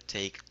want to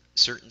take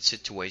certain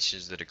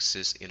situations that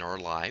exist in our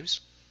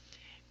lives,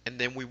 and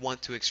then we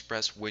want to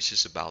express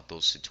wishes about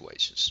those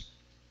situations.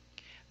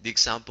 The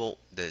example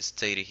that is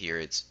stated here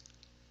is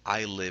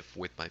I live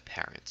with my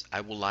parents.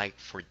 I would like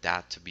for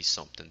that to be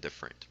something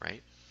different,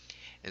 right?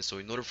 And so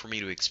in order for me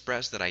to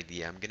express that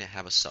idea, I'm going to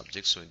have a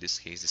subject. So in this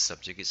case, the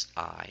subject is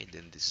I.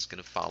 Then this is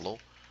going to follow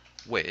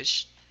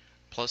wish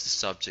plus the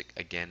subject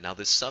again. Now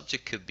the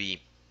subject could be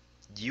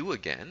you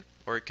again,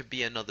 or it could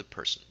be another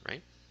person,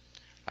 right?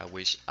 I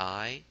wish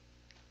I,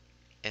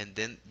 and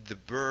then the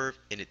verb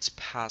in its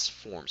past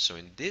form. So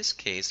in this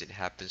case, it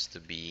happens to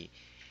be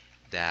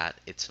that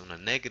it's on a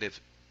negative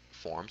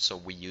form. So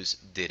we use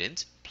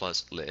didn't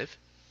plus live.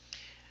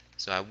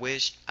 So I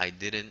wish I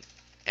didn't,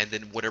 and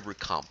then whatever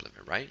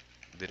complement, right?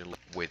 Didn't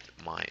live with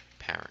my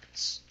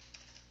parents.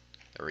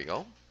 There we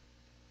go.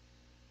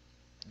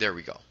 There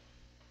we go.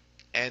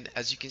 And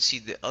as you can see,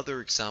 the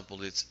other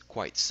example is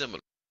quite similar.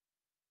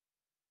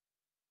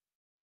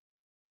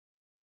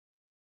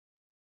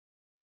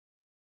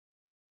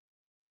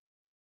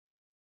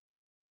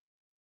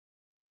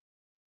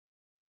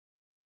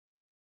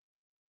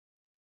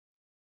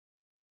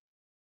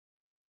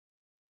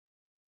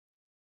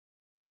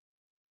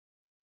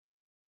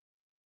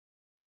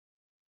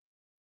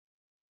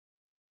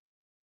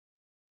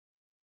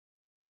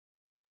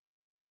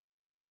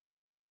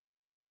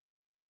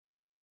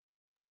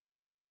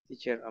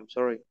 Teacher, I'm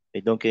sorry.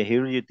 I don't can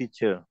hear you,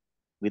 teacher.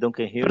 We don't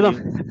can hear Perdón,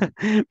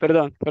 you.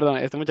 perdón.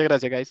 Muchas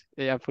gracias, guys.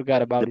 I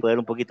forgot about Le it. puede dar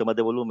un poquito más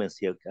de volumen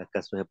si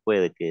acaso se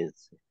puede,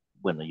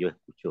 bueno, yo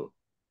escucho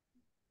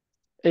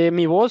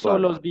 ¿Mi voz o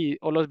suave.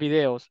 o los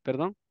videos?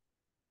 Perdón,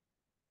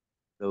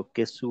 Creo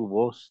que su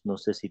voz, no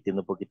sé si tiene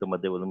un poquito más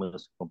de volumen en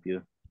su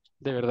computer,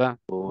 de verdad.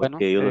 Bueno,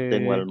 porque yo lo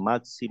tengo al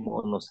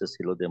máximo, no sé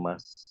si los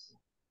demás,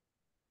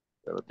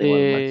 pero lo tengo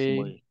al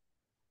máximo. eh,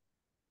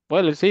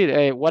 Well, let's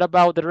see. What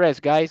about the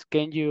rest, guys?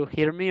 Can you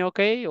hear me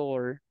okay?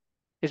 Or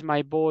is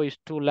my voice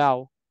too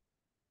loud?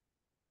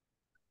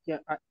 Yeah,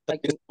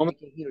 At this I moment,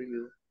 can hear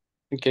you.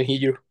 I can hear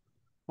you.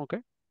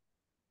 Okay,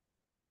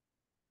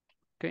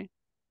 okay.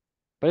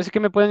 Parece que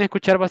me pueden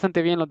escuchar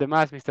bastante bien los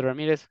demás, Mr.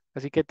 Ramírez.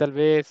 Así que tal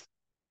vez,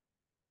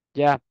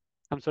 ya,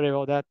 I'm sorry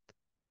about that.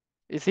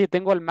 Y sí,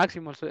 tengo al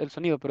máximo el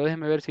sonido, pero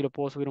déjenme ver si lo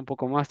puedo subir un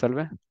poco más, tal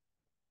vez.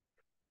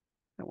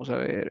 Vamos a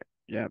ver.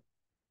 Ya,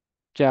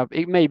 ya,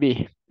 it may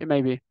be, it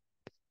may be.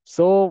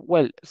 So,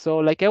 well, so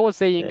like I was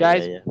saying,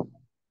 guys, Yeah.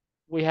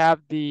 we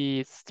have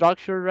the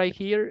structure right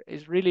here.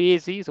 It's really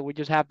easy. So we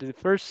just have the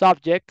first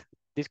subject,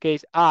 in this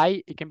case,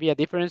 I. It can be a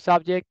different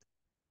subject.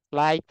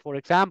 Like, for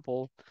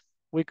example,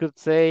 we could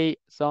say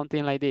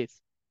something like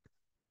this.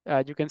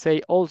 You can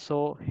say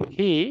also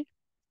he.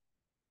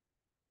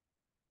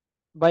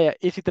 Vaya,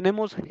 y si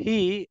tenemos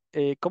he,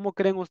 ¿cómo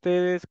creen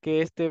ustedes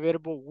que este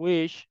verbo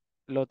wish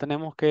lo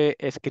tenemos que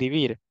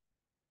escribir?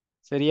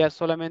 ¿Sería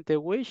solamente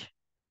wish?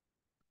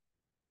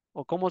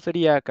 ¿O cómo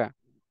sería acá?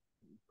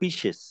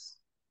 Wishes.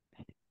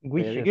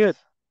 Very good.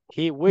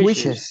 He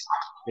wishes. Wishes.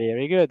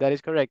 Very good. That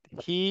is correct.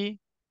 He.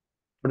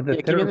 For Y the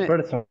aquí third viene.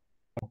 person.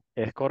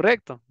 Es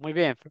correcto. Muy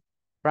bien,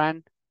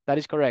 Fran. That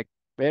is correct.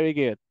 Very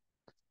good.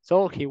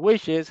 So he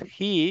wishes,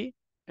 he,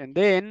 and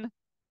then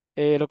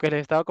lo que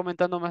les estaba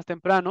comentando más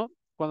temprano,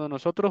 cuando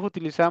nosotros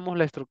utilizamos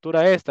la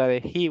estructura esta de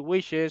he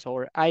wishes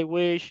or I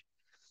wish,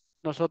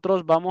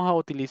 nosotros vamos a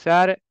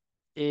utilizar,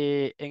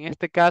 en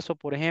este caso,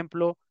 por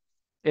ejemplo,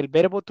 el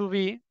verbo to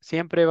be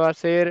siempre va a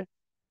ser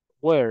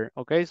were,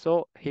 ¿ok?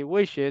 So he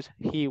wishes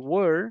he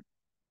were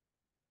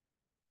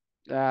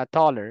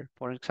taller,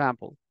 for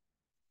example.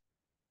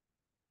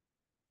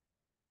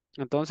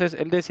 Entonces,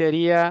 él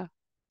desearía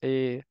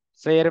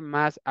ser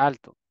más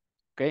alto,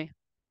 ¿ok?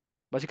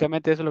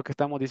 Básicamente eso es lo que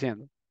estamos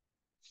diciendo.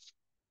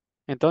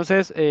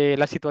 Entonces,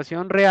 la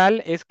situación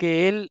real es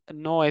que él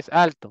no es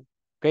alto,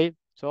 ¿ok?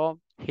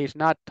 So, he's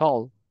not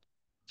tall.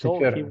 So,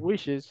 he Teacher,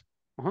 wishes.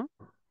 Ajá,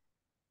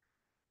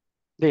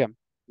 dígame,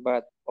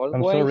 But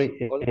I'm always,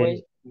 sorry.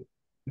 always,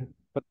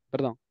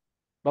 perdón.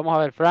 Vamos a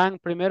ver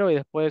Frank primero y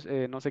después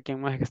no sé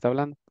quién más es que está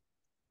hablando.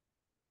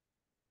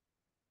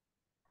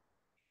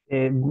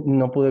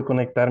 No pude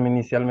conectarme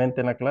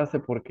inicialmente en la clase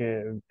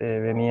porque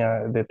venía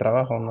de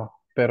trabajo, ¿no?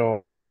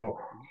 Pero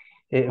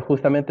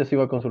justamente eso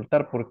iba a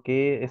consultar. ¿Por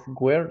qué es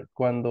were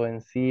cuando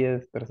en sí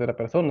es tercera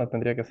persona?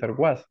 Tendría que ser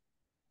was.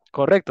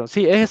 Correcto,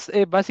 sí, es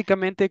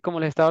básicamente, como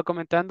les estaba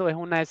comentando, es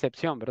una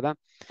excepción, ¿verdad?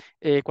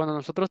 Cuando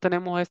nosotros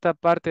tenemos esta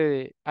parte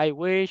de I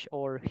wish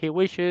or he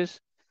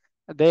wishes,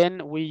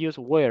 then we use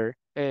where.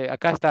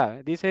 Acá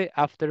está, dice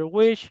after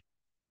which,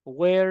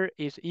 where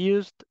is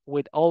used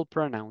with all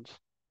pronouns.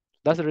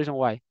 That's the reason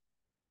why.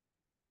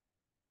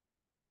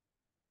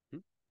 ¿Mm?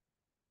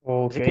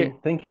 Así que, Okay,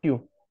 thank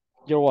you.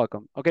 you're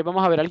welcome. Ok,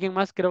 vamos a ver, ¿alguien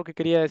más creo que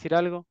quería decir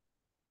algo?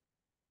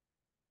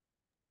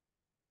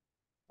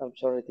 I'm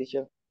sorry,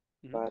 teacher,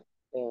 Ujú. but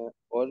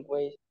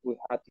always we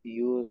have to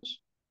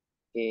use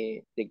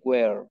the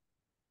where.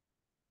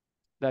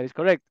 That is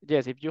correct.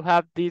 Yes, if you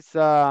have this,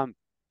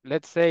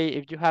 let's say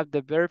if you have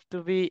the verb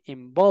to be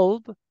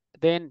involved,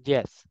 then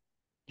yes,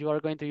 you are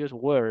going to use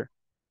were.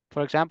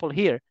 For example,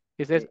 here,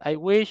 it says, Okay, I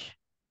wish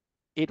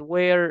it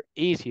were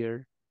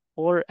easier,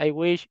 or I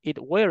wish it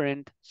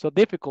weren't so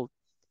difficult.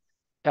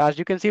 As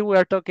you can see, we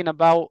are talking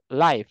about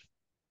life.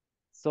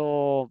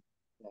 So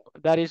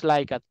that is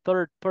like a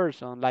third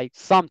person, like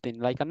something,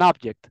 like an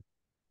object,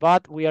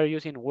 but we are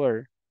using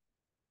were.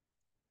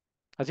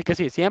 Así que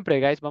sí, siempre,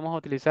 guys, vamos a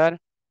utilizar.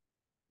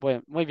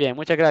 Bueno, muy bien,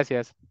 muchas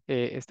gracias,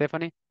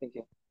 Stephanie. thank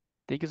you.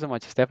 Thank you so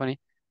much, Stephanie.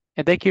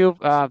 And thank you,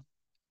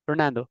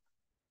 Fernando.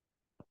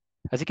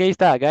 Así que ahí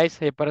está, guys.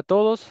 Para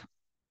todos,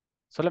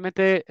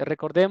 solamente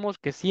recordemos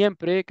que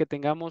siempre que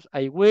tengamos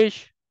I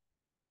wish,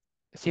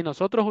 si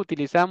nosotros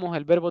utilizamos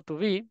el verbo to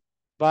be,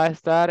 va a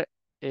estar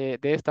de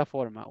esta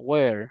forma,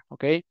 were,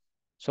 ¿ok?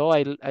 So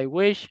I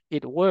wish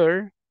it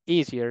were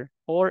easier,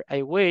 or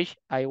I wish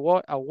I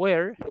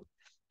were,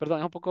 perdón,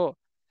 es un poco,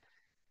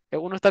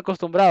 uno está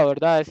acostumbrado,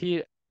 ¿verdad? A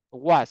decir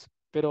was,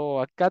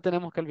 pero acá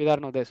tenemos que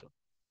olvidarnos de eso.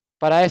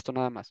 Para esto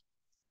nada más.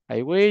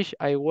 I wish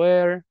I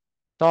were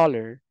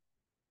taller.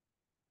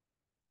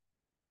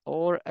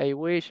 Or I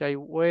wish I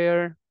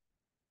were,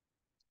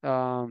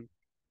 um,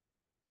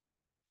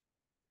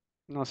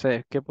 no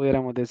sé, ¿qué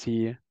pudiéramos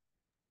decir?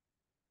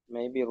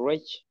 Maybe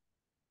rich.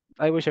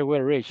 I wish I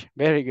were rich.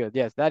 Very good.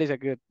 Yes, that is a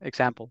good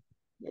example.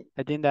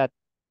 I think that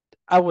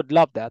I would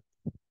love that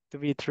to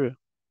be true.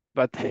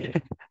 But,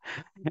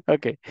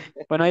 ok.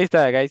 Bueno, ahí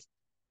está, guys.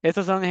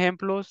 Estos son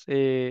ejemplos.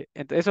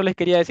 Eso les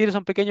quería decir.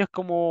 Son pequeños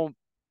como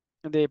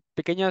de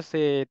pequeños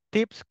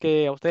tips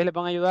que a ustedes les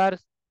van a ayudar.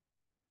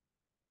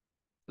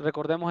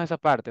 Recordemos esa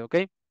parte, ¿ok?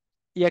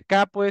 Y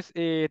acá pues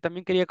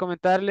también quería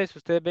comentarles, si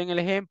ustedes ven el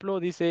ejemplo,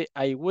 dice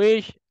I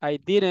wish I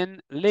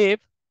didn't live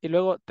y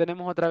luego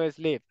tenemos otra vez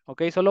live,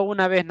 ¿ok? Solo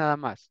una vez nada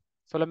más,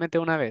 solamente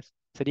una vez.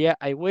 Sería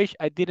I wish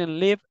I didn't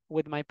live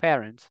with my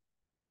parents.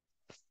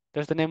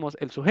 Entonces tenemos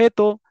el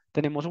sujeto,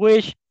 tenemos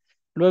wish,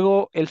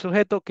 luego el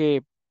sujeto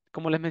que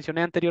como les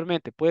mencioné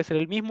anteriormente, puede ser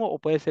el mismo o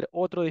puede ser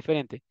otro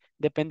diferente,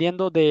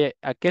 dependiendo de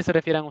a qué se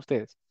refieran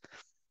ustedes.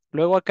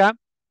 Luego acá,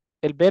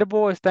 el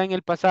verbo está en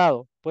el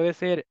pasado. Puede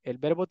ser el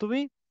verbo to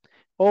be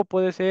o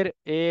puede ser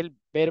el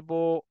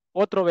verbo,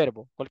 otro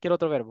verbo, cualquier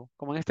otro verbo,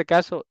 como en este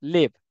caso,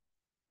 live.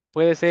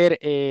 Puede ser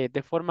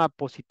de forma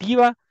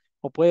positiva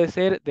o puede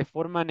ser de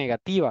forma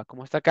negativa,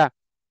 como está acá.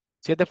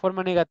 Si es de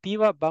forma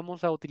negativa,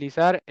 vamos a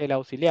utilizar el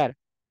auxiliar,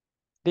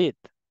 did.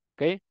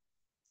 ¿Ok?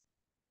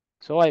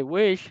 So I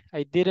wish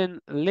I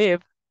didn't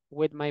live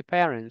with my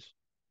parents.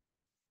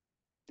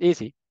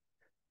 Easy.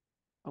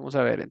 Vamos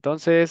a ver.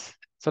 Entonces,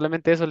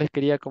 solamente eso les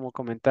quería como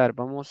comentar.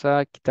 Vamos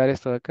a quitar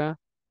esto de acá.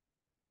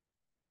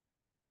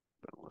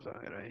 Vamos a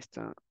ver, ahí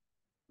está.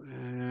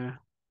 Eh,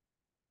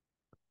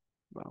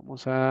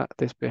 vamos a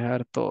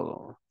despejar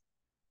todo.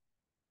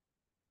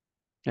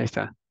 Ahí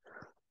está.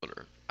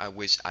 I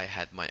wish I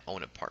had my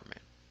own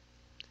apartment.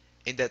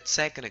 In that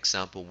second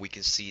example, we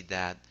can see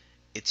that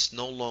it's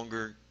no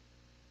longer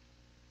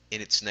in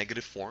its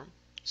negative form,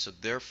 so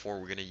therefore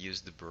we're going to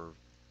use the verb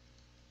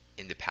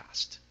in the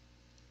past.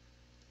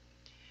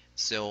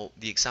 So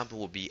the example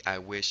will be, I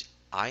wish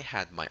I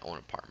had my own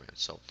apartment.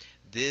 So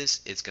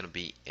this is going to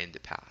be in the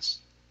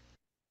past.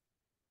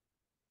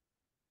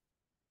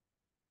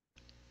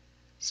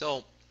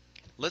 So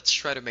let's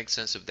try to make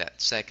sense of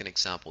that second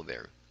example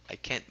there. I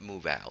can't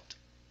move out.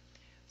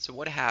 So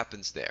what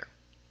happens there?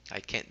 I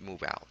can't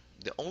move out.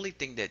 The only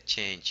thing that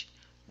changed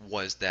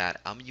was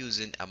that I'm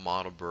using a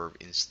modal verb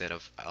instead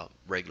of a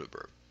regular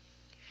verb.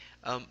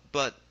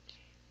 But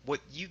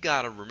what you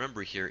gotta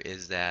remember here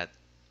is that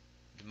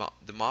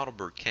the modal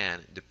verb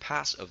can, the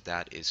past of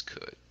that is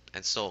could.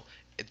 And so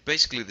it's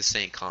basically the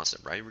same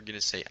concept, right? We're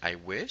gonna say I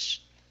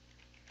wish,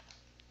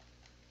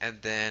 and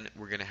then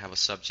we're gonna have a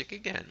subject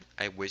again.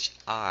 I wish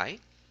I.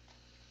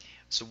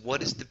 So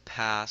what is the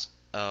past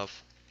of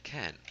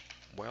can?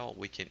 Well,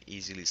 we can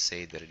easily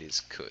say that it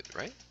is could,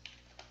 right?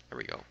 There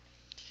we go.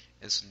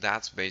 And so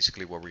that's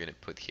basically what we're going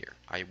to put here.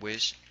 I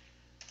wish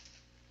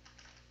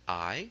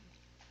I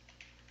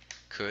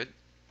could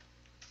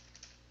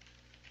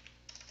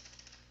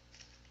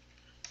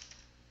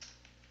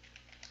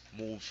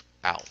move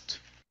out.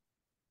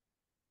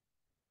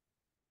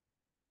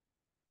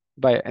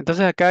 Vaya,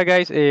 entonces acá,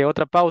 guys,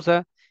 otra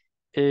pausa.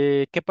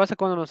 ¿Qué pasa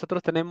cuando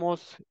nosotros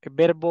tenemos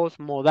verbos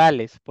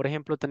modales? Por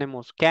ejemplo,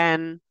 tenemos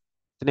can,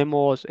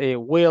 tenemos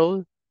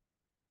will.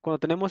 Cuando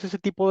tenemos ese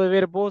tipo de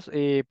verbos,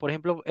 por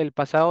ejemplo, el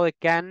pasado de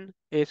can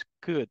es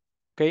could,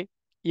 ¿ok?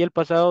 Y el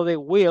pasado de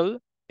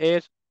will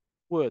es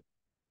would.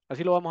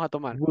 Así lo vamos a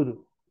tomar. Would.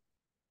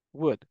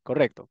 Would,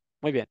 correcto.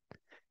 Muy bien.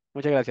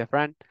 Muchas gracias,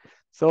 Fran.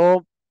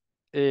 So,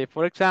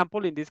 for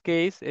example, in this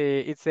case,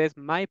 it says,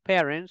 my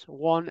parents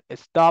won't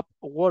stop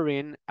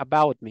worrying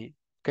about me.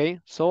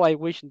 Okay, so I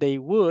wish they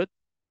would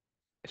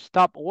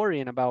stop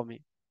worrying about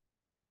me.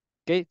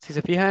 Okay, si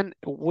se fijan,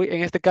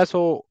 en este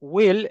caso,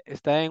 will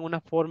está en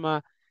una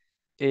forma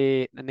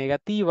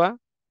negativa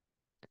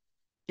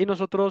y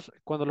nosotros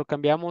cuando lo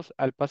cambiamos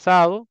al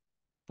pasado,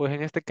 pues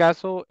en este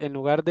caso, en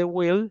lugar de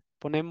will,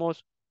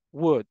 ponemos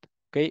would.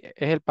 Okay,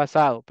 es el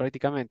pasado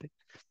prácticamente.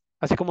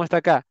 Así como está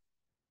acá.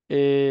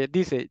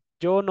 Dice,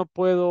 yo no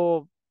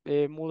puedo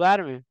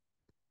mudarme.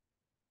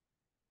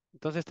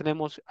 Entonces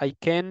tenemos I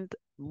can't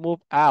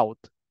move out.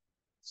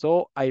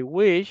 So I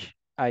wish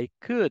I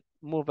could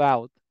move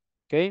out.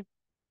 ¿Ok?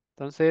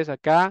 Entonces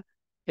acá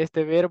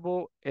este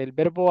verbo, el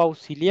verbo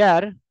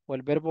auxiliar o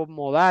el verbo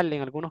modal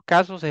en algunos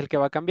casos es el que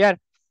va a cambiar.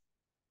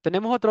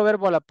 Tenemos otro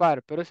verbo a la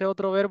par, pero ese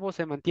otro verbo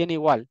se mantiene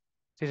igual.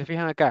 Si se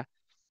fijan acá,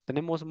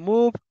 tenemos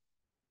move,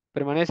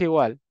 permanece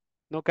igual,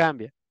 no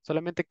cambia.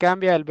 Solamente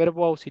cambia el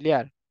verbo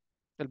auxiliar,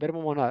 el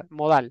verbo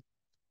modal.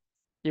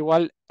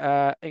 Igual,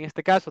 en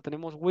este caso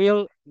tenemos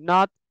will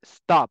not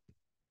stop,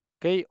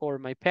 ¿ok? Or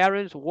my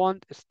parents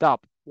won't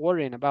stop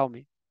worrying about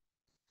me.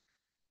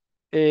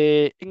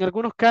 En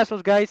algunos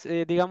casos, guys,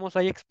 digamos,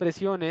 hay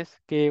expresiones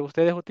que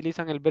ustedes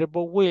utilizan el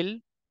verbo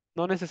will,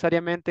 no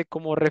necesariamente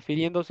como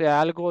refiriéndose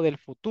a algo del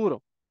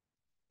futuro.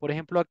 Por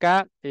ejemplo,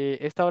 acá,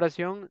 esta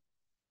oración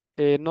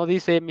no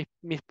dice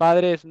mis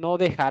padres no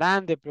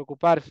dejarán de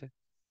preocuparse,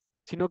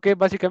 sino que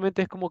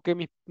básicamente es como que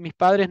mis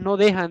padres no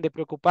dejan de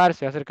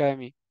preocuparse acerca de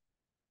mí.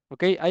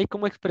 ¿Ok? Hay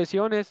como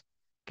expresiones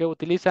que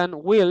utilizan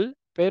will,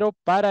 pero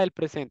para el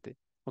presente.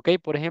 ¿Ok?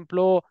 Por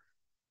ejemplo,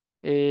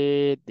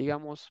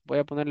 digamos, voy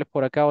a ponerles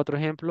por acá otro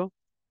ejemplo.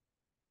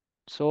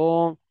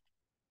 So,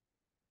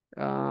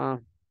 ah,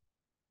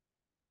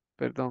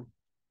 perdón,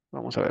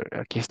 vamos a ver,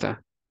 aquí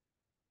está.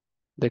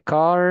 The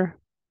car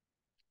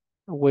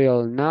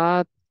will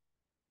not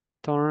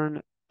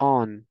turn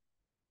on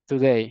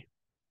today.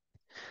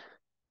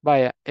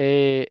 Vaya,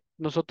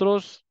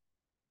 nosotros,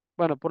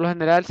 bueno, por lo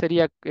general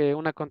sería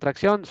una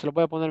contracción, se lo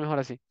voy a poner mejor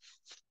así.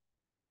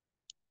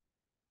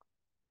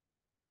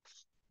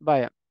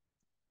 Vaya,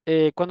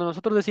 cuando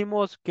nosotros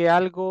decimos que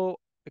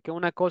algo, que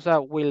una cosa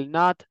will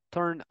not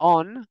turn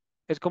on,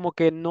 es como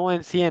que no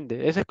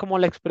enciende. Esa es como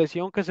la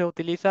expresión que se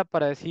utiliza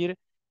para decir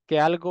que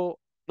algo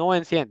no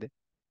enciende.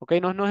 ¿Ok?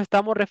 No nos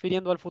estamos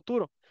refiriendo al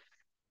futuro.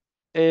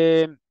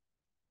 Eh,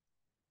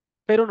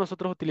 pero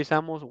nosotros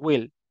utilizamos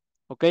will,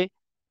 ¿ok?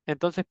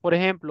 Entonces, por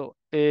ejemplo,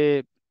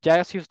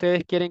 ya si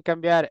ustedes quieren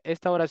cambiar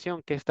esta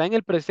oración que está en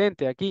el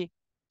presente aquí,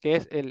 que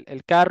es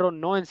el carro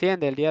no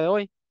enciende el día de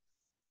hoy,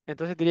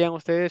 entonces dirían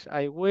ustedes,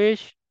 I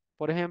wish,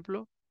 por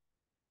ejemplo,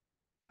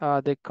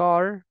 the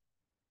car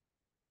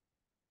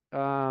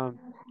uh,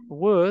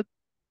 would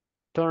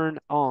turn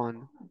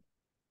on.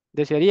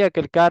 Desearía que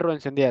el carro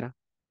encendiera,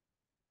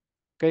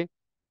 ¿ok?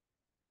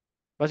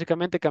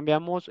 Básicamente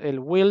cambiamos el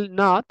will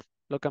not,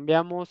 lo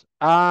cambiamos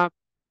a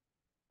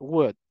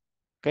would,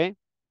 ¿ok?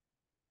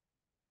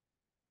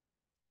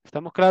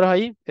 ¿Estamos claros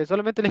ahí?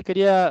 Solamente les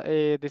quería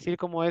decir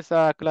como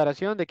esa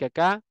aclaración de que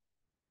acá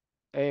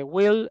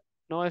will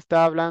no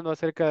está hablando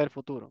acerca del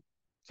futuro,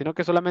 sino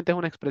que solamente es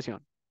una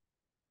expresión.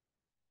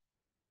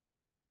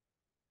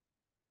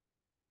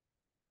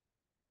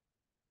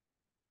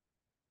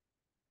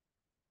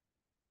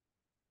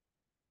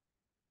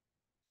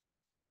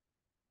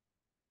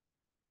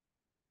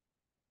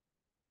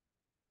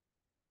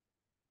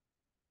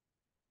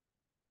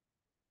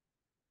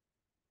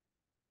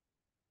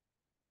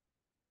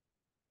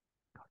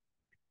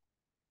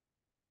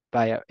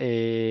 Vaya,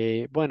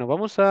 bueno,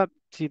 vamos a,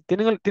 si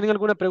tienen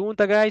alguna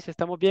pregunta, guys,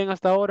 ¿estamos bien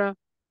hasta ahora?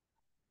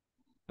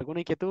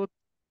 ¿Alguna inquietud?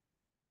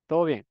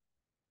 ¿Todo bien?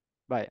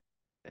 Vaya,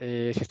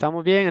 si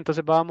estamos bien,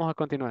 entonces vamos a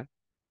continuar.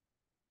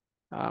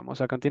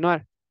 Vamos a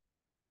continuar.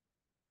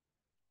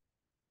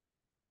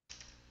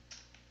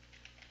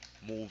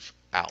 Move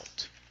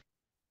out.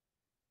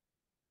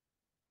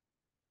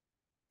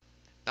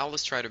 Now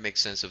let's try to make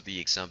sense of the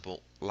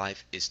example,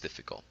 life is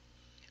difficult.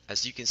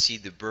 As you can see,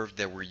 the verb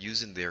that we're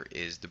using there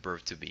is the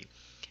verb to be.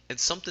 And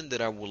something that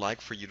I would like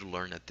for you to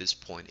learn at this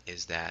point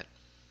is that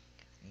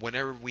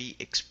whenever we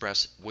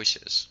express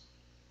wishes,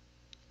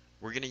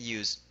 we're going to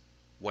use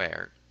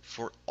where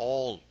for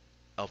all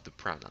of the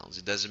pronouns.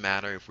 It doesn't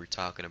matter if we're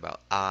talking about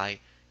I,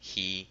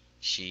 he,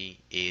 she,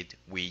 it,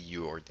 we,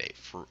 you, or they.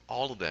 For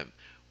all of them,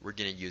 we're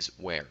going to use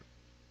where.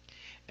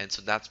 And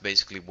so that's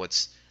basically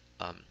what's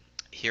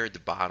here at the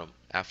bottom.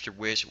 After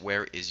which,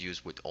 where is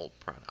used with all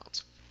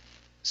pronouns.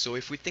 So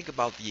if we think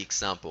about the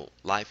example,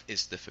 life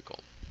is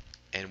difficult,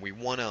 and we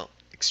want to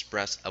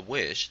express a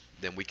wish,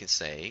 then we can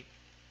say,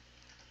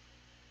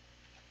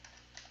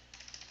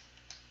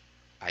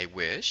 I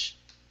wish,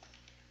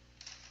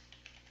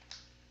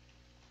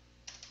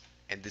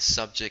 and the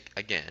subject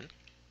again,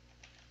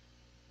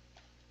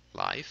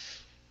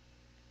 life,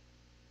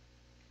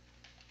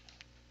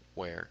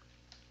 where,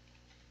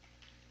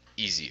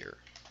 easier.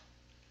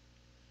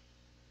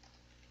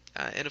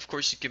 And of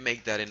course, you can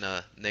make that in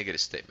a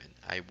negative statement.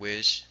 I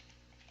wish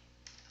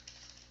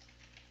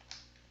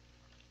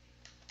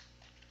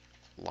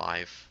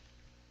life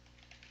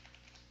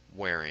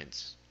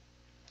weren't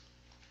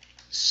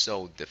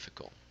so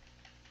difficult.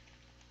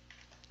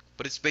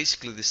 But it's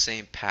basically the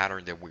same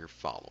pattern that we're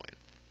following.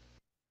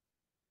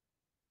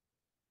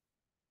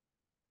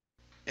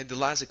 In the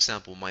last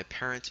example, my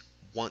parents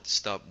won't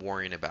stop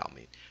worrying about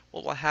me.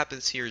 Well, what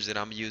happens here is that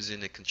I'm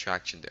using a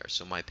contraction there.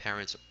 So my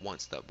parents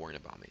won't stop worrying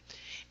about me.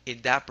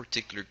 In that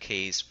particular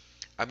case,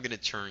 I'm going to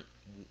turn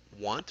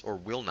want or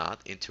will not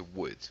into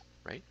would,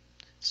 right?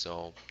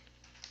 So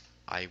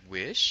I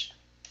wish,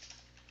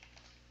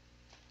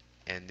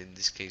 and in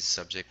this case,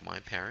 subject my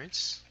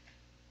parents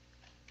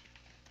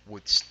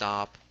would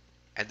stop,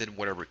 and then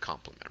whatever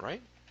complement,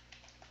 right?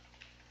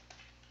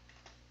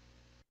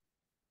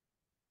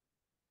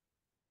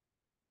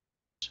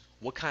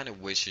 What kind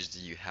of wishes do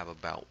you have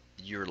about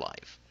your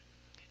life?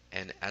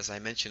 And as I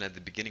mentioned at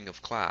the beginning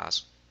of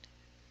class,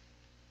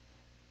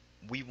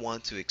 we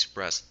want to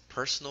express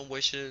personal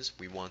wishes,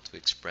 we want to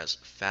express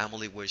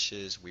family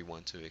wishes, we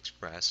want to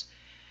express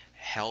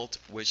health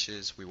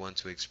wishes, we want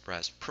to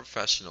express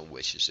professional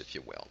wishes, if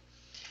you will.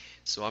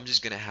 So I'm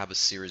just going to have a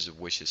series of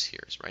wishes here,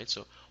 right?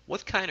 So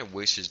what kind of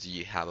wishes do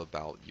you have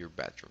about your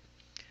bedroom?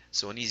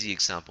 So an easy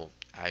example,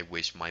 I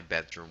wish my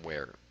bedroom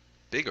were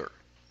bigger.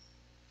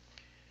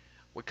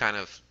 What kind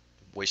of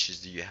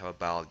wishes do you have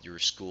about your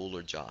school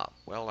or job?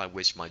 Well, I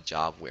wish my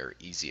job were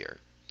easier.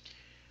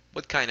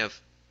 What kind of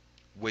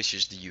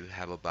wishes do you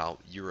have about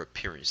your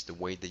appearance, the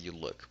way that you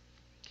look?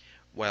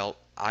 Well,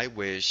 I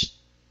wish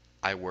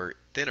I were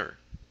thinner.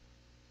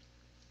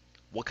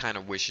 What kind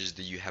of wishes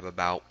do you have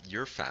about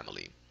your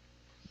family?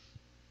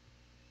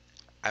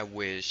 I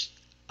wish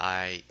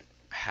I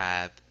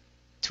had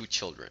 2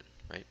 children,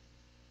 right?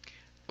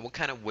 And what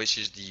kind of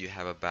wishes do you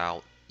have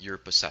about your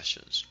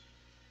possessions?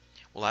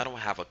 Well, I don't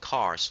have a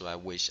car, so I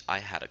wish I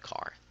had a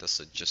car. That's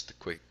just a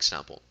quick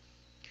example.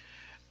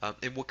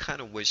 And what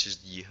kind of wishes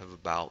do you have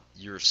about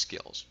your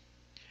skills?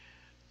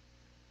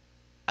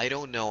 I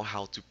don't know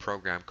how to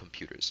program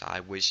computers. I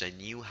wish I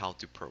knew how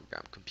to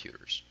program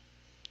computers.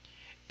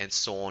 And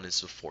so on and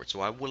so forth. So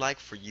I would like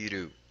for you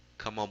to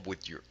come up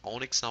with your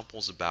own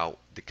examples about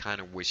the kind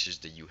of wishes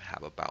that you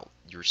have about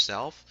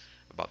yourself,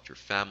 about your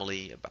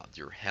family, about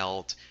your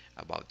health,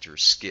 about your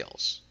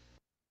skills.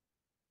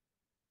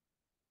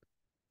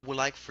 I would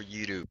like for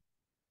you to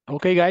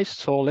Okay, guys,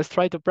 so let's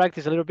try to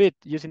practice a little bit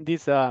using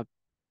this uh,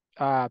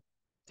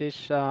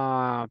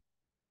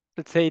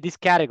 let's say these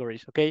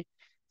categories, okay?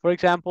 For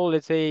example,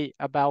 let's say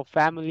about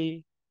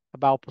family,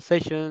 about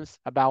possessions,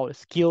 about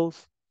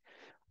skills.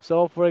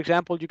 So for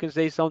example, you can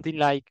say something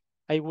like,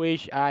 I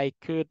wish I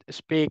could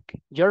speak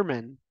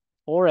German,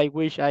 or I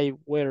wish I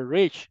were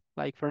rich,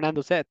 like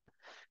Fernando said.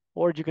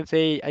 Or you can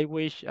say, I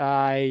wish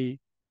I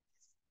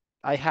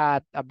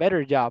had a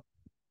better job,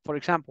 for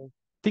example,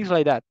 things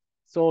like that.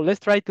 So let's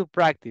try to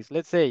practice.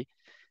 Let's say,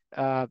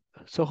 uh,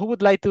 so who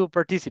would like to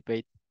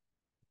participate?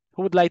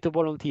 Who would like to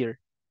volunteer?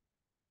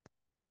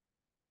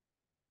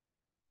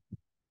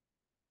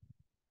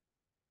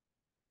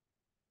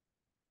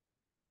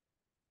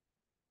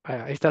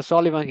 Ahí está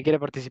Sullivan que quiere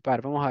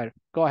participar. Vamos a ver.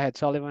 Go ahead,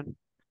 Sullivan.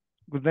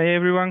 Good day,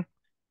 everyone.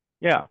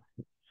 Yeah,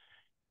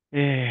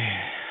 eh,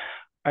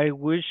 I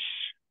wish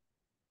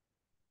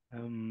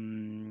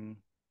um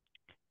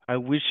I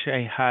wish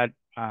I had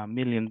 $1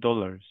 million.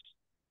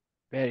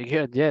 Very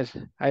good. Yes,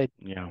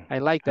 Yeah, I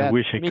like I that.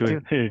 wish I Me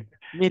could. too.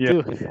 Me Yeah.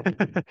 too.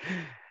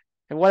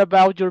 And what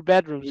about your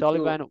bedroom, Me too.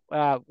 Sullivan?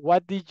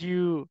 What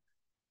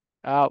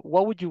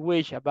would you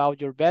wish about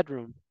your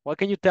bedroom? What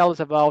can you tell us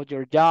about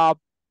your job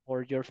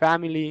or your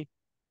family?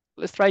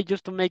 Let's try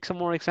just to make some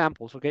more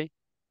examples, okay?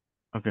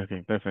 Okay,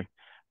 okay, perfect.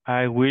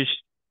 I wish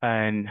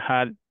I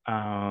had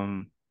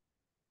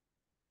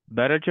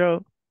better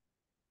job.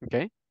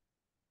 Okay.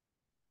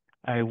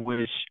 I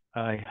wish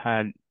I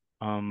had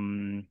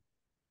um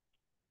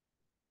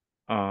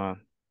uh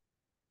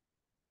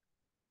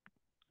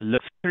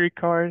luxury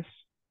cars.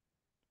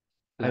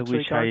 I Luxury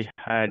wish cars.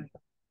 I had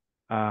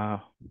uh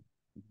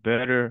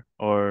better,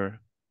 or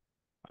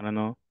I don't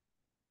know,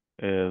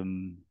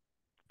 um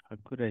how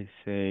could I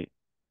say,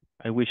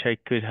 I wish I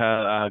could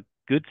have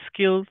good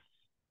skills,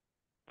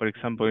 for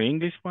example, Mhm,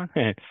 English one.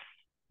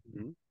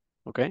 mhm.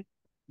 Okay.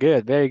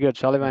 Good. Very good,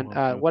 Sullivan.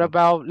 Okay, What okay.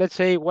 about, let's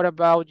say, what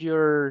about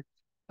your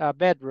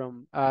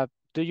bedroom?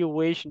 Do you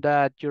wish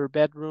that your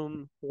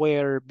bedroom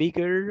were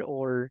bigger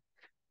or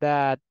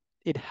that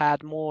it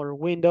had more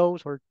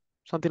windows or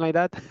something like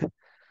that?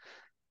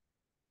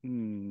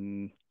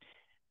 Hmm,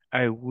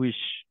 I wish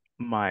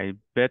my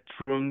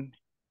bedroom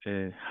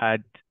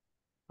had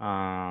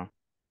uh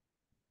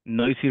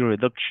noisy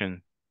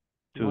reduction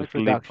to Noise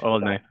sleep reduction. all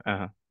night.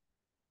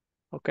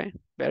 Okay.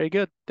 Very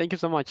good. Thank you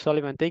so much,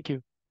 Sullivan. Thank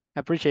you. I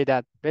appreciate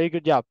that. Very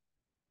good job.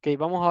 Okay,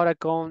 vamos ahora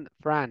con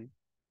Fran.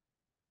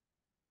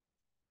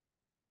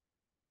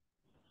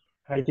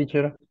 Hi,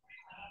 teacher.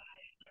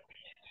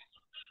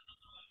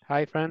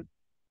 Hi, Fran.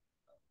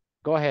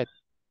 Go ahead.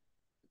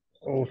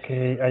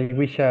 Okay, I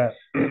wish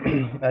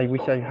I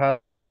wish I had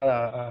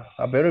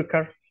a better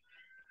car.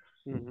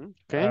 Ujú,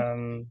 ok.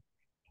 Um,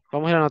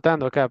 Vamos a ir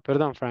anotando acá.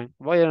 Perdón, Frank.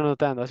 Voy a ir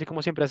anotando, así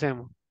como siempre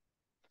hacemos.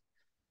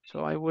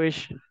 So I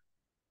wish.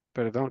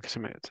 Perdón que se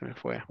me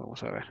fue.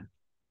 Vamos a ver.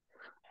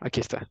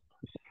 Aquí está.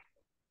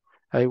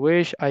 I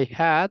wish I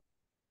had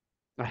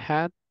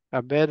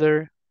a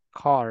better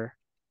car.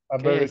 a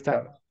Ok, ahí better está.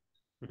 car.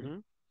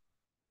 Ujú.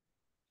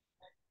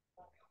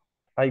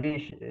 I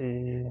wish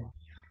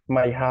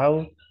my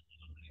house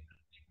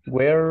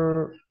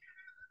were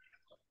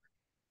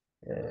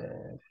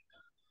uh,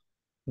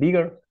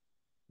 bigger.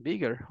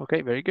 Bigger.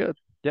 Okay, very good.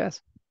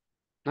 Yes.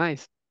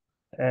 Nice.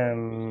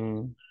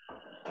 Um,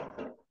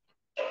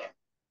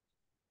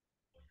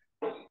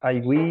 I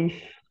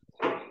wish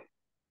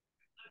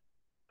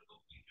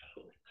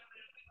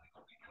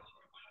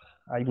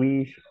I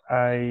wish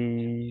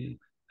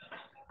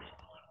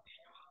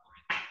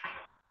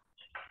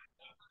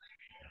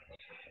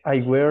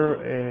I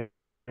were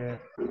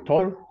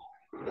taller.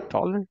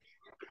 Taller.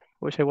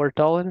 Wish I were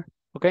taller.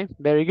 Okay,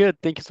 very good.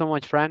 Thank you so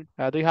much, Fran.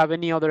 Do you have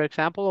any other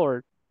example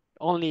or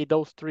only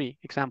those three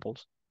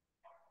examples?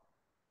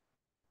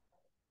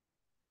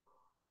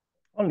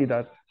 Only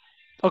that.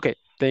 Okay,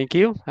 thank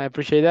you. I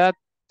appreciate that.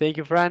 Thank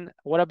you, Fran.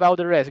 What about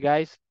the rest,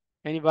 guys?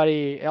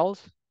 Anybody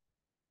else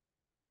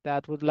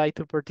that would like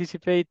to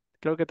participate?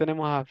 Creo que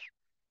tenemos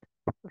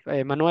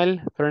a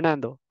Manuel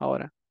Fernando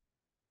ahora.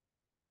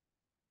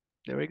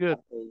 Very good.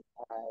 Okay.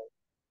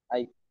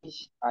 I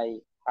wish I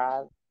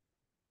had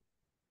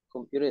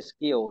computer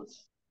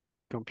skills.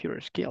 Computer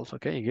skills.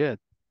 Okay, good.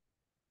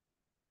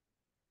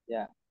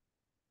 Yeah.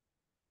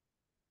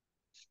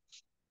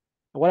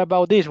 What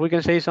about this? We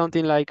can say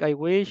something like, I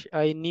wish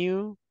I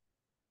knew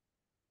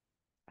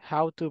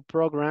how to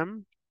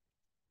program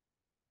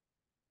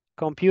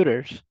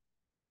computers.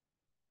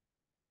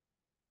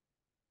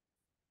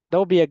 That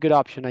would be a good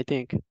option, I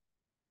think.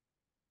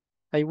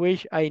 I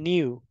wish I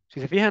knew. Si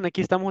se fijan,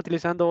 aquí estamos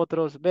utilizando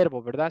otros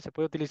verbos, ¿verdad? Se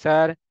puede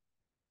utilizar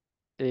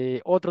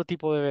otro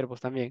tipo de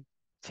verbos también.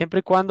 Siempre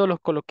y cuando los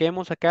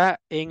coloquemos acá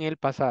en el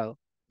pasado.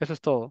 Eso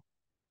es todo.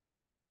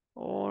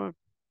 O,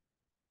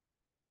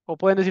 o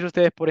pueden decir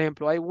ustedes, por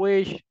ejemplo, I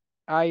wish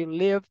I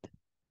lived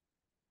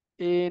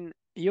in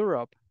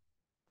Europe,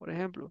 por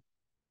ejemplo.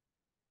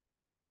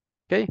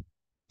 ¿Ok?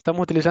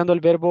 Estamos utilizando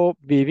el verbo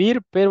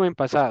vivir, pero en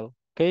pasado.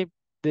 ¿Ok?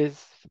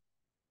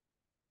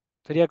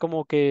 Sería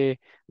como que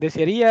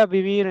desearía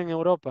vivir en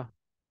Europa.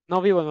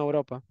 No vivo en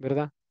Europa,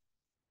 ¿verdad?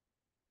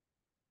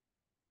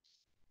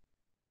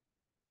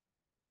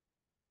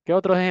 ¿Qué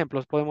otros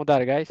ejemplos podemos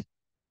dar, guys?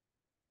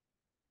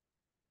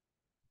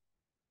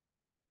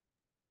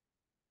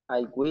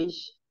 I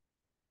wish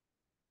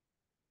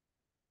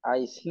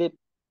I sleep.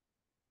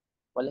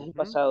 ¿Cuál es el Ujú.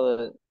 pasado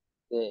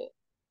de,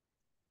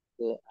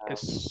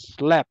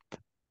 Slept.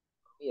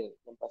 dormir?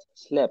 ¿Qué pasa?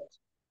 Slept.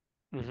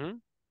 Ujú.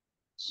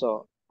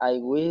 So, I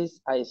wish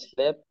I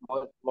slept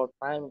more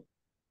time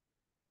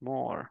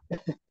More.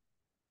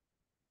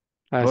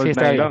 All Así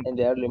está night bien. long. in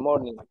the early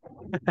morning.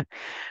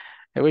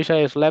 I wish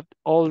I slept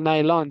all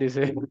night long,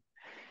 dice,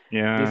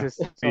 Yeah. dice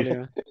Peace.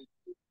 Sullivan.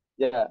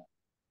 Yeah,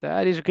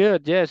 That is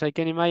good. Yes, I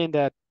can imagine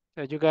that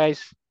you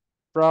guys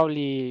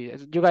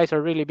you guys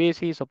are really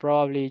busy, so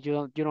probably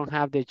you don't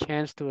have the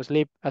chance to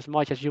sleep as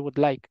much as you would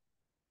like.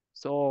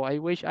 So I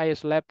wish I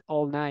slept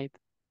all night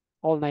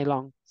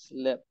long.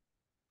 slept.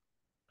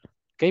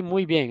 Ok,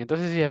 muy bien.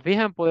 Entonces, si se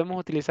fijan, podemos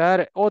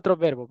utilizar otros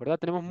verbos, ¿verdad?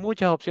 Tenemos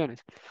muchas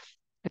opciones.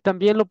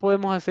 También lo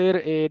podemos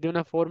hacer de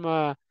una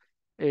forma,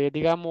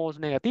 digamos,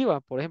 negativa.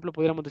 Por ejemplo,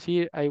 pudiéramos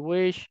decir, I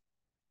wish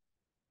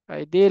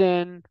I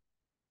didn't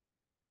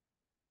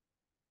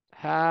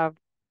have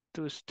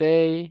to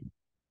stay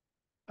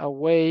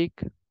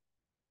awake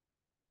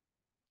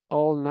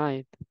all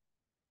night.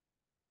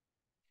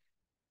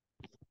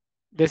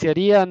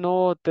 Desearía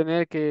no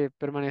tener que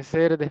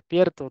permanecer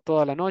despierto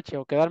toda la noche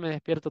o quedarme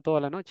despierto toda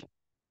la noche.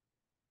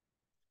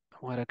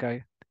 Vamos a ver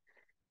acá.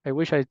 I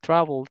wish I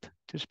traveled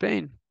to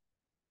Spain.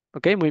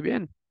 Ok, muy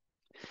bien.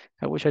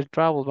 I wish I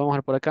traveled. Vamos a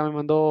ver, por acá me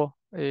mandó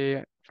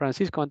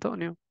Francisco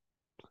Antonio.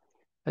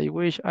 I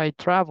wish I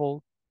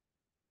traveled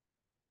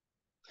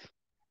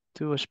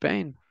to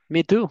Spain.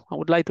 Me too. I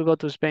would like to go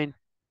to Spain.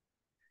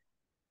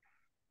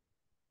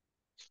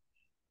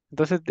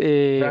 Entonces,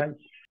 Right.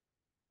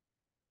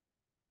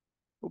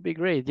 would be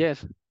great,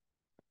 yes.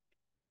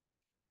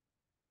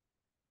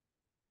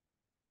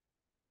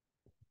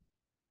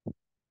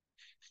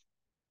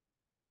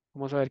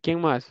 Vamos a ver, ¿quién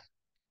más?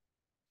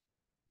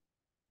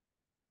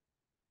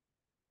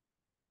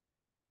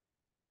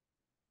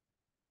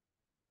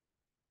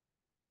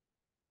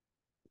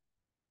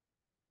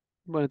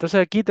 Bueno, entonces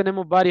aquí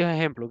tenemos varios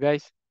ejemplos,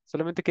 guys.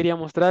 Solamente quería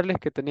mostrarles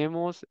que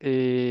tenemos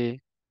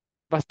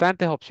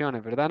bastantes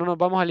opciones, ¿verdad? No nos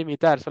vamos a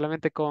limitar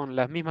solamente con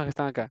las mismas que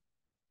están acá.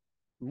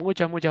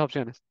 Muchas, muchas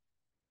opciones.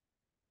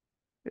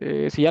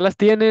 Si ya las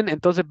tienen,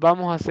 entonces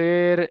vamos a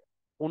hacer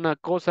una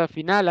cosa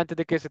final antes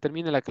de que se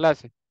termine la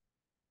clase.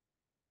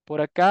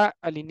 Por acá,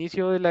 al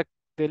inicio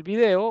del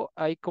video,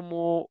 hay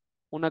como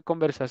una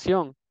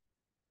conversación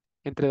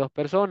entre dos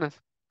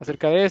personas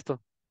acerca de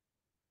esto.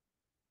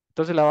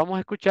 Entonces la vamos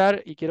a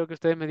escuchar y quiero que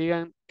ustedes me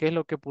digan qué es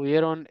lo que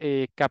pudieron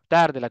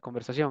captar de la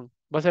conversación.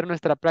 Va a ser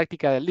nuestra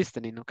práctica de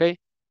listening, ¿ok?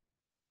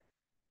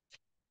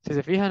 Si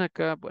se fijan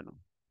acá, bueno,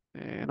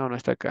 no, no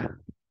está acá.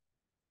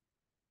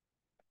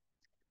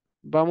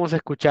 Vamos a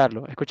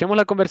escucharlo. Escuchemos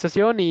la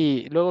conversación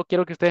y luego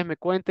quiero que ustedes me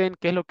cuenten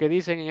qué es lo que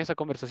dicen en esa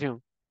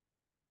conversación.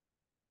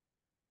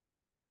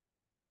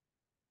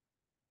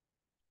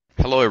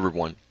 Hello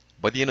everyone.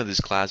 By the end of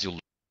this class,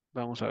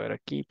 Vamos a ver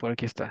aquí, por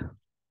aquí está.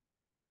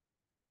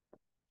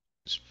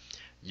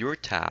 your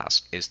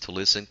task is to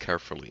listen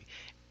carefully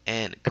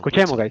and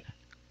complete Escuchemos, some guys.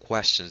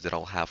 questions that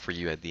I'll have for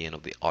you at the end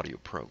of the audio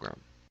program.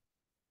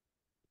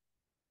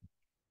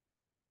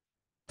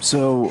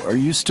 So, are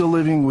you still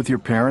living with your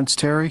parents,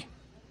 Terry?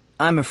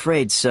 I'm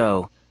afraid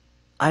so.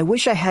 I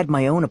wish I had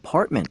my own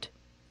apartment.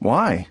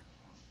 Why?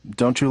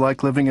 Don't you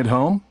like living at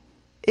home?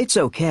 It's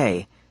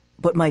okay,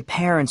 but my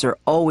parents are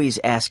always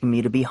asking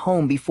me to be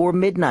home before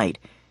midnight.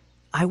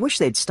 I wish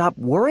they'd stop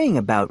worrying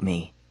about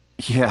me.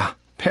 Yeah,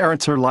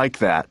 parents are like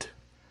that.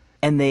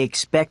 And they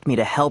expect me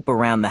to help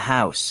around the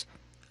house.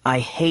 I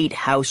hate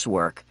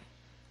housework.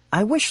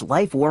 I wish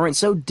life weren't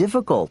so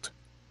difficult.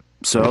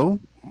 So,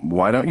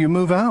 why don't you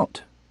move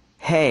out?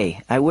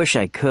 Hey, I wish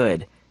I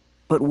could.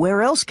 But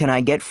where else can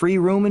I get free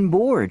room and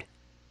board?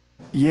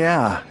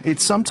 Yeah,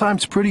 it's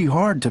sometimes pretty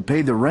hard to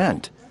pay the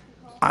rent.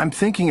 I'm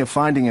thinking of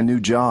finding a new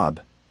job.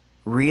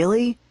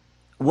 Really?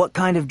 What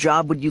kind of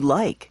job would you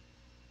like?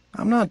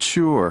 I'm not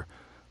sure,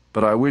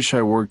 but I wish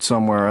I worked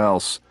somewhere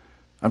else.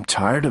 I'm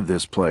tired of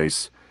this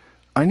place.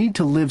 I need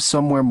to live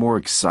somewhere more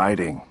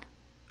exciting.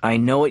 I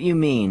know what you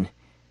mean.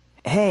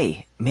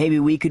 Hey, maybe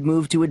we could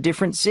move to a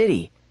different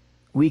city.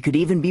 We could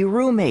even be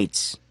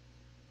roommates.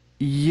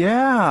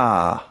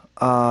 Yeah,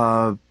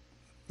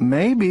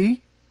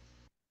 maybe.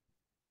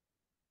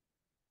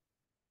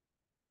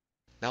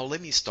 Now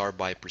let me start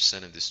by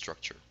presenting the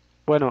structure.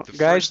 Bueno, The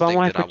guys, first thing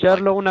vamos a that I would like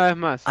escucharlo una vez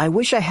más. I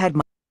wish I had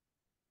my...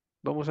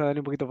 Vamos a darle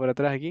un poquito para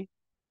atrás aquí.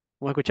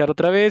 Vamos a escuchar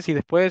otra vez y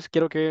después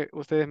quiero que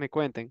ustedes me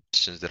cuenten.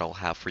 questions that I'll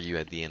have for you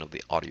at the end of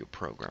the audio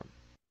program.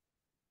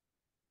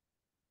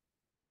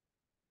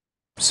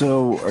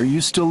 So, are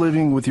you still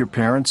living with your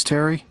parents,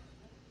 Terry?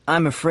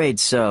 I'm afraid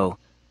so.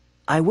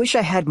 I wish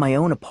I had my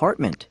own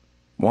apartment.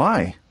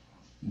 Why?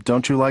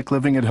 Don't you like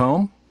living at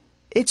home?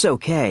 It's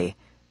okay,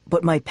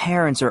 but my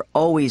parents are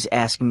always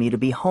asking me to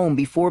be home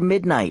before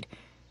midnight.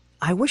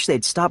 I wish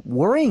they'd stop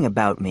worrying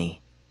about me.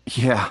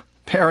 Yeah,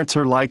 parents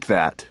are like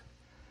that.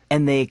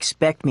 And they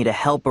expect me to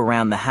help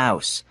around the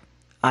house.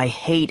 I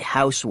hate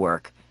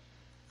housework.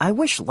 I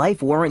wish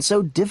life weren't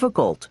so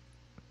difficult.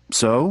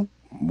 So,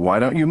 why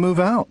don't you move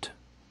out?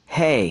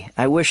 Hey,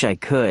 I wish I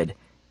could.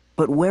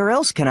 But where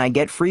else can I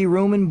get free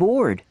room and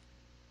board?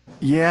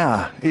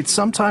 Yeah, it's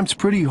sometimes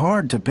pretty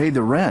hard to pay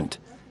the rent.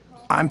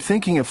 I'm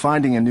thinking of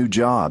finding a new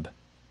job.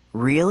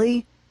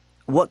 Really?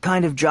 What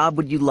kind of job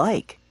would you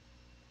like?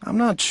 I'm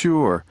not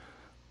sure,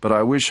 but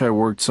I wish I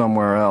worked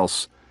somewhere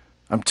else.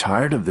 I'm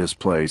tired of this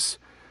place.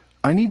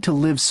 I need to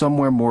live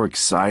somewhere more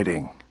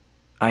exciting.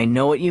 I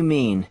know what you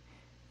mean.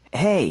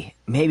 Hey,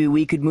 maybe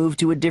we could move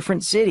to a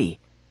different city.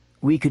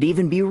 We could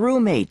even be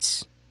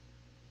roommates.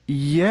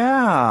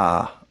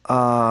 Yeah,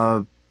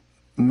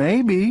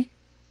 maybe.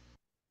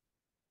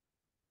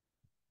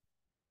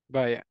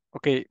 Vaya,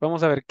 ok,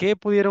 vamos a ver, ¿qué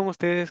pudieron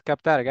ustedes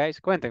captar,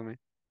 guys? Cuéntenme.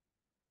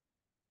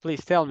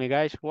 Please tell me,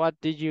 guys, what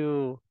did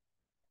you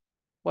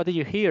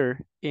hear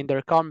in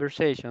their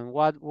conversation?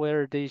 What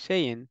were they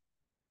saying?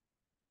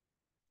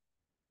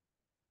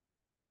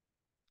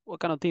 What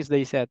kind of things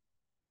they said?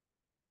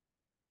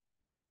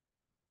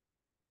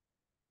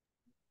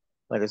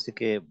 Parece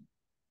que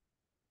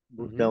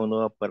busca Ujú, un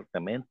nuevo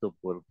apartamento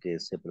porque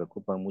se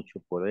preocupan mucho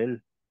por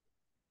él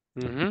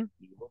ujú,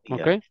 y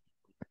ok, odia.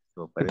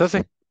 Eso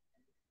entonces, parece.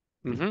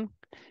 ujú.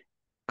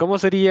 ¿Cómo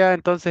sería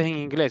entonces en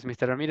inglés,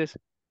 Mr. Ramírez?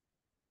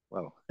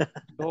 Wow.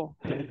 So,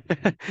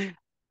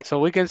 so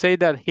we can say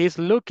that he's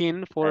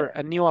looking I, for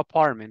a new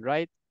apartment,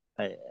 right?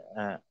 I,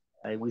 uh,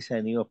 I wish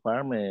a new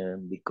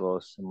apartment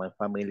because my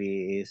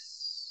family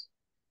is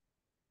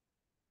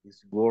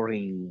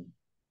worrying,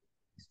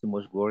 is too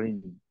much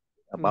worrying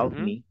about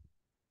Ujú, me.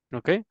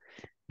 ok.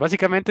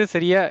 Básicamente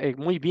sería,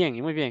 muy bien,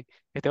 y muy bien.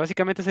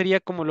 Básicamente sería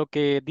como lo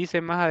que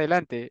dice más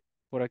adelante,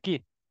 por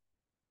aquí,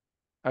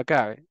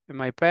 acá.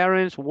 My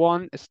parents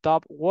won't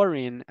stop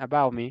worrying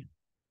about me.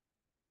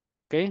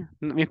 ¿Ok?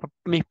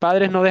 Mis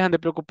padres no dejan de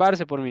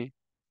preocuparse por mí.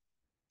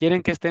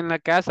 Quieren que esté en la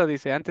casa,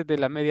 dice, antes de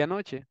la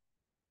medianoche.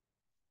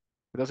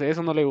 Entonces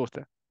eso no le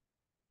gusta.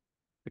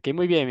 Ok,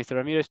 muy bien, Mr.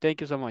 Ramirez,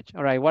 thank you so much.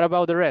 All right, what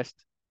about the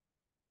rest?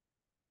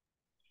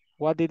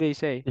 What did they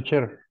say?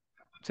 Teacher,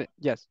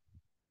 Yes.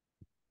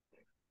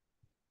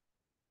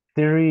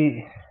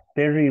 Terry,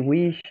 Terry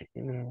wish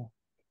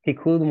he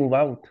could move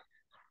out.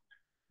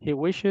 He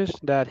wishes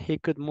that he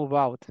could move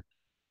out.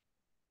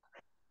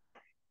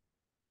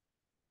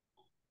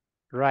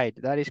 Right,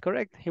 that is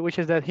correct. He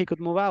wishes that he could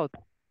move out.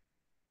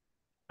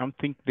 I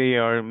think they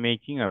are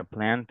making a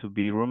plan to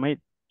be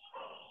roommates,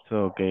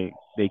 so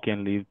they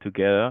can live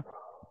together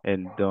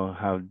and don't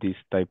have this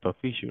type of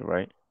issue,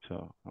 right?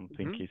 So I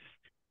think Mhm. it's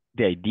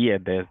the idea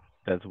that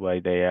that's why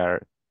they are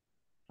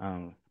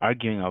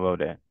arguing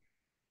about it.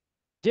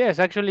 Yes,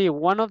 actually,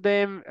 one of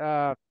them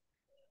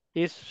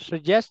is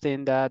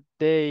suggesting that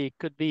they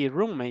could be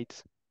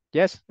roommates.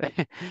 Yes,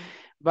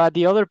 but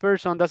the other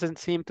person doesn't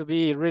seem to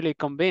be really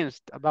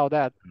convinced about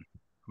that.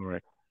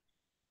 Correct.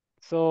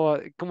 So,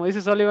 como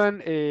dice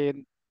Sullivan,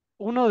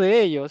 uno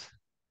de ellos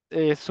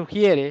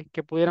sugiere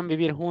que pudieran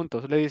vivir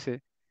juntos. Le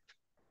dice,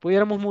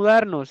 pudiéramos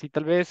mudarnos y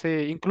tal vez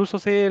incluso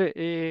ser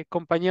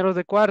compañeros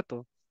de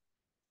cuarto.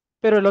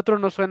 Pero el otro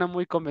no suena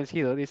muy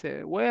convencido.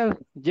 Dice, well,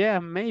 yeah,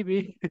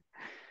 maybe.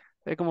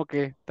 Es como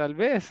que tal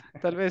vez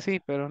sí,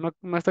 pero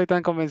no estoy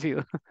tan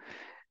convencido.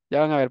 Ya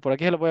van a ver, por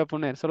aquí se lo voy a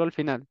poner, solo al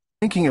final.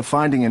 Thinking of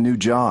finding a new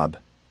job.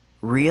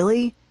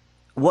 Really?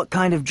 What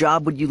kind of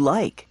job would you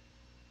like?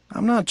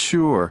 I'm not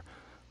sure,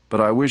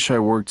 but I wish I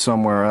worked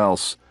somewhere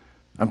else.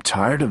 I'm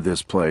tired of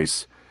this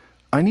place.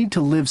 I need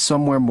to live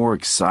somewhere more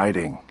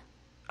exciting.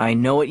 I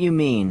know what you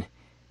mean.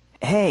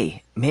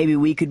 Hey, maybe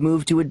we could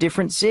move to a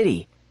different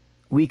city.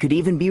 We could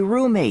even be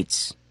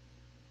roommates.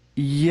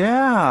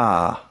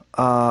 Yeah,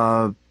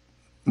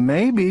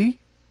 maybe.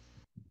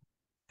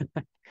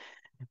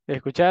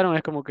 ¿Escucharon?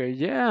 Es como que,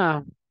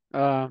 yeah,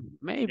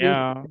 maybe.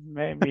 Yeah,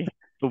 maybe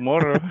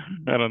tomorrow.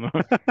 I don't know.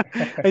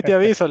 Ahí te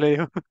aviso, le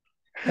digo.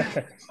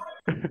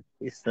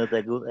 It's not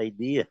a good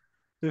idea.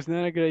 It's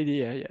not a good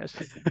idea, yes.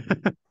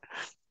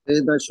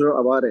 He's not sure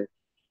about it.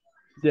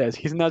 Yes,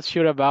 he's not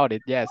sure about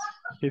it, yes,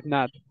 he's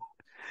not.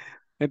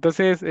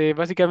 Entonces,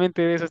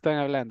 básicamente de eso están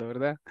hablando,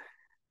 ¿verdad?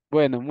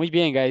 Bueno, muy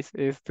bien, guys.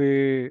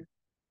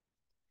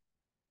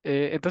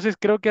 Entonces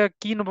creo que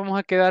aquí nos vamos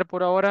a quedar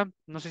por ahora.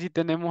 No sé si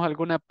tenemos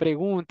alguna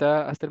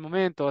pregunta hasta el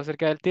momento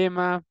acerca del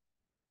tema,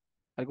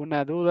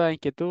 alguna duda,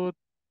 inquietud.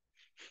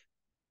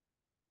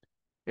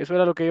 Eso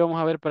era lo que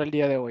íbamos a ver para el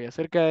día de hoy,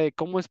 acerca de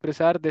cómo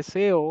expresar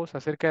deseos,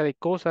 acerca de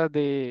cosas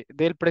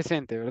del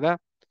presente, ¿verdad?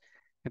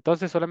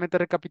 Entonces, solamente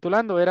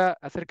recapitulando, era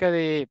acerca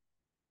de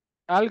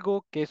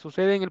algo que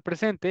sucede en el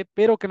presente,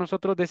 pero que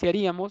nosotros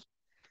desearíamos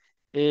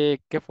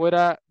que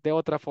fuera de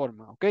otra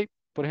forma, ¿ok?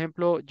 Por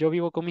ejemplo, yo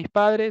vivo con mis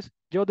padres,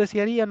 yo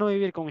desearía no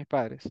vivir con mis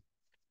padres.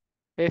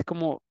 Es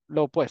como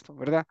lo opuesto,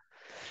 ¿verdad?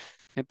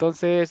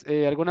 Entonces,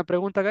 ¿alguna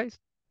pregunta, guys?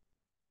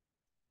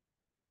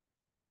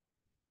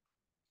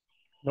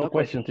 No No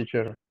question, questions.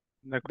 teacher.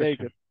 No Very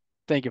question. good.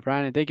 Thank you,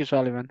 Brian. Thank you,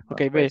 Sullivan. No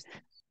Okay, question.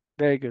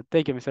 very good.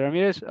 Thank you, Mr.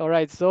 Ramirez. All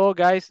right, so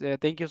guys,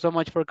 thank you so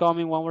much for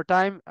coming one more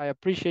time. I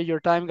appreciate your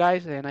time,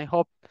 guys, and I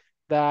hope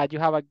that you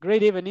have a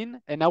great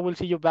evening, and I will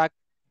see you back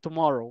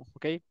tomorrow,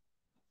 okay?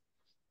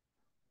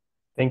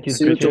 Thank you,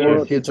 See you teacher.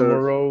 tomorrow, See you teacher.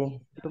 tomorrow. See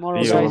you See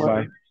tomorrow, you. guys.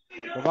 Bye.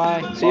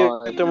 Bye-bye. See you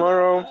Bye.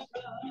 tomorrow.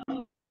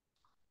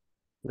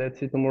 Let's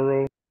see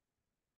tomorrow.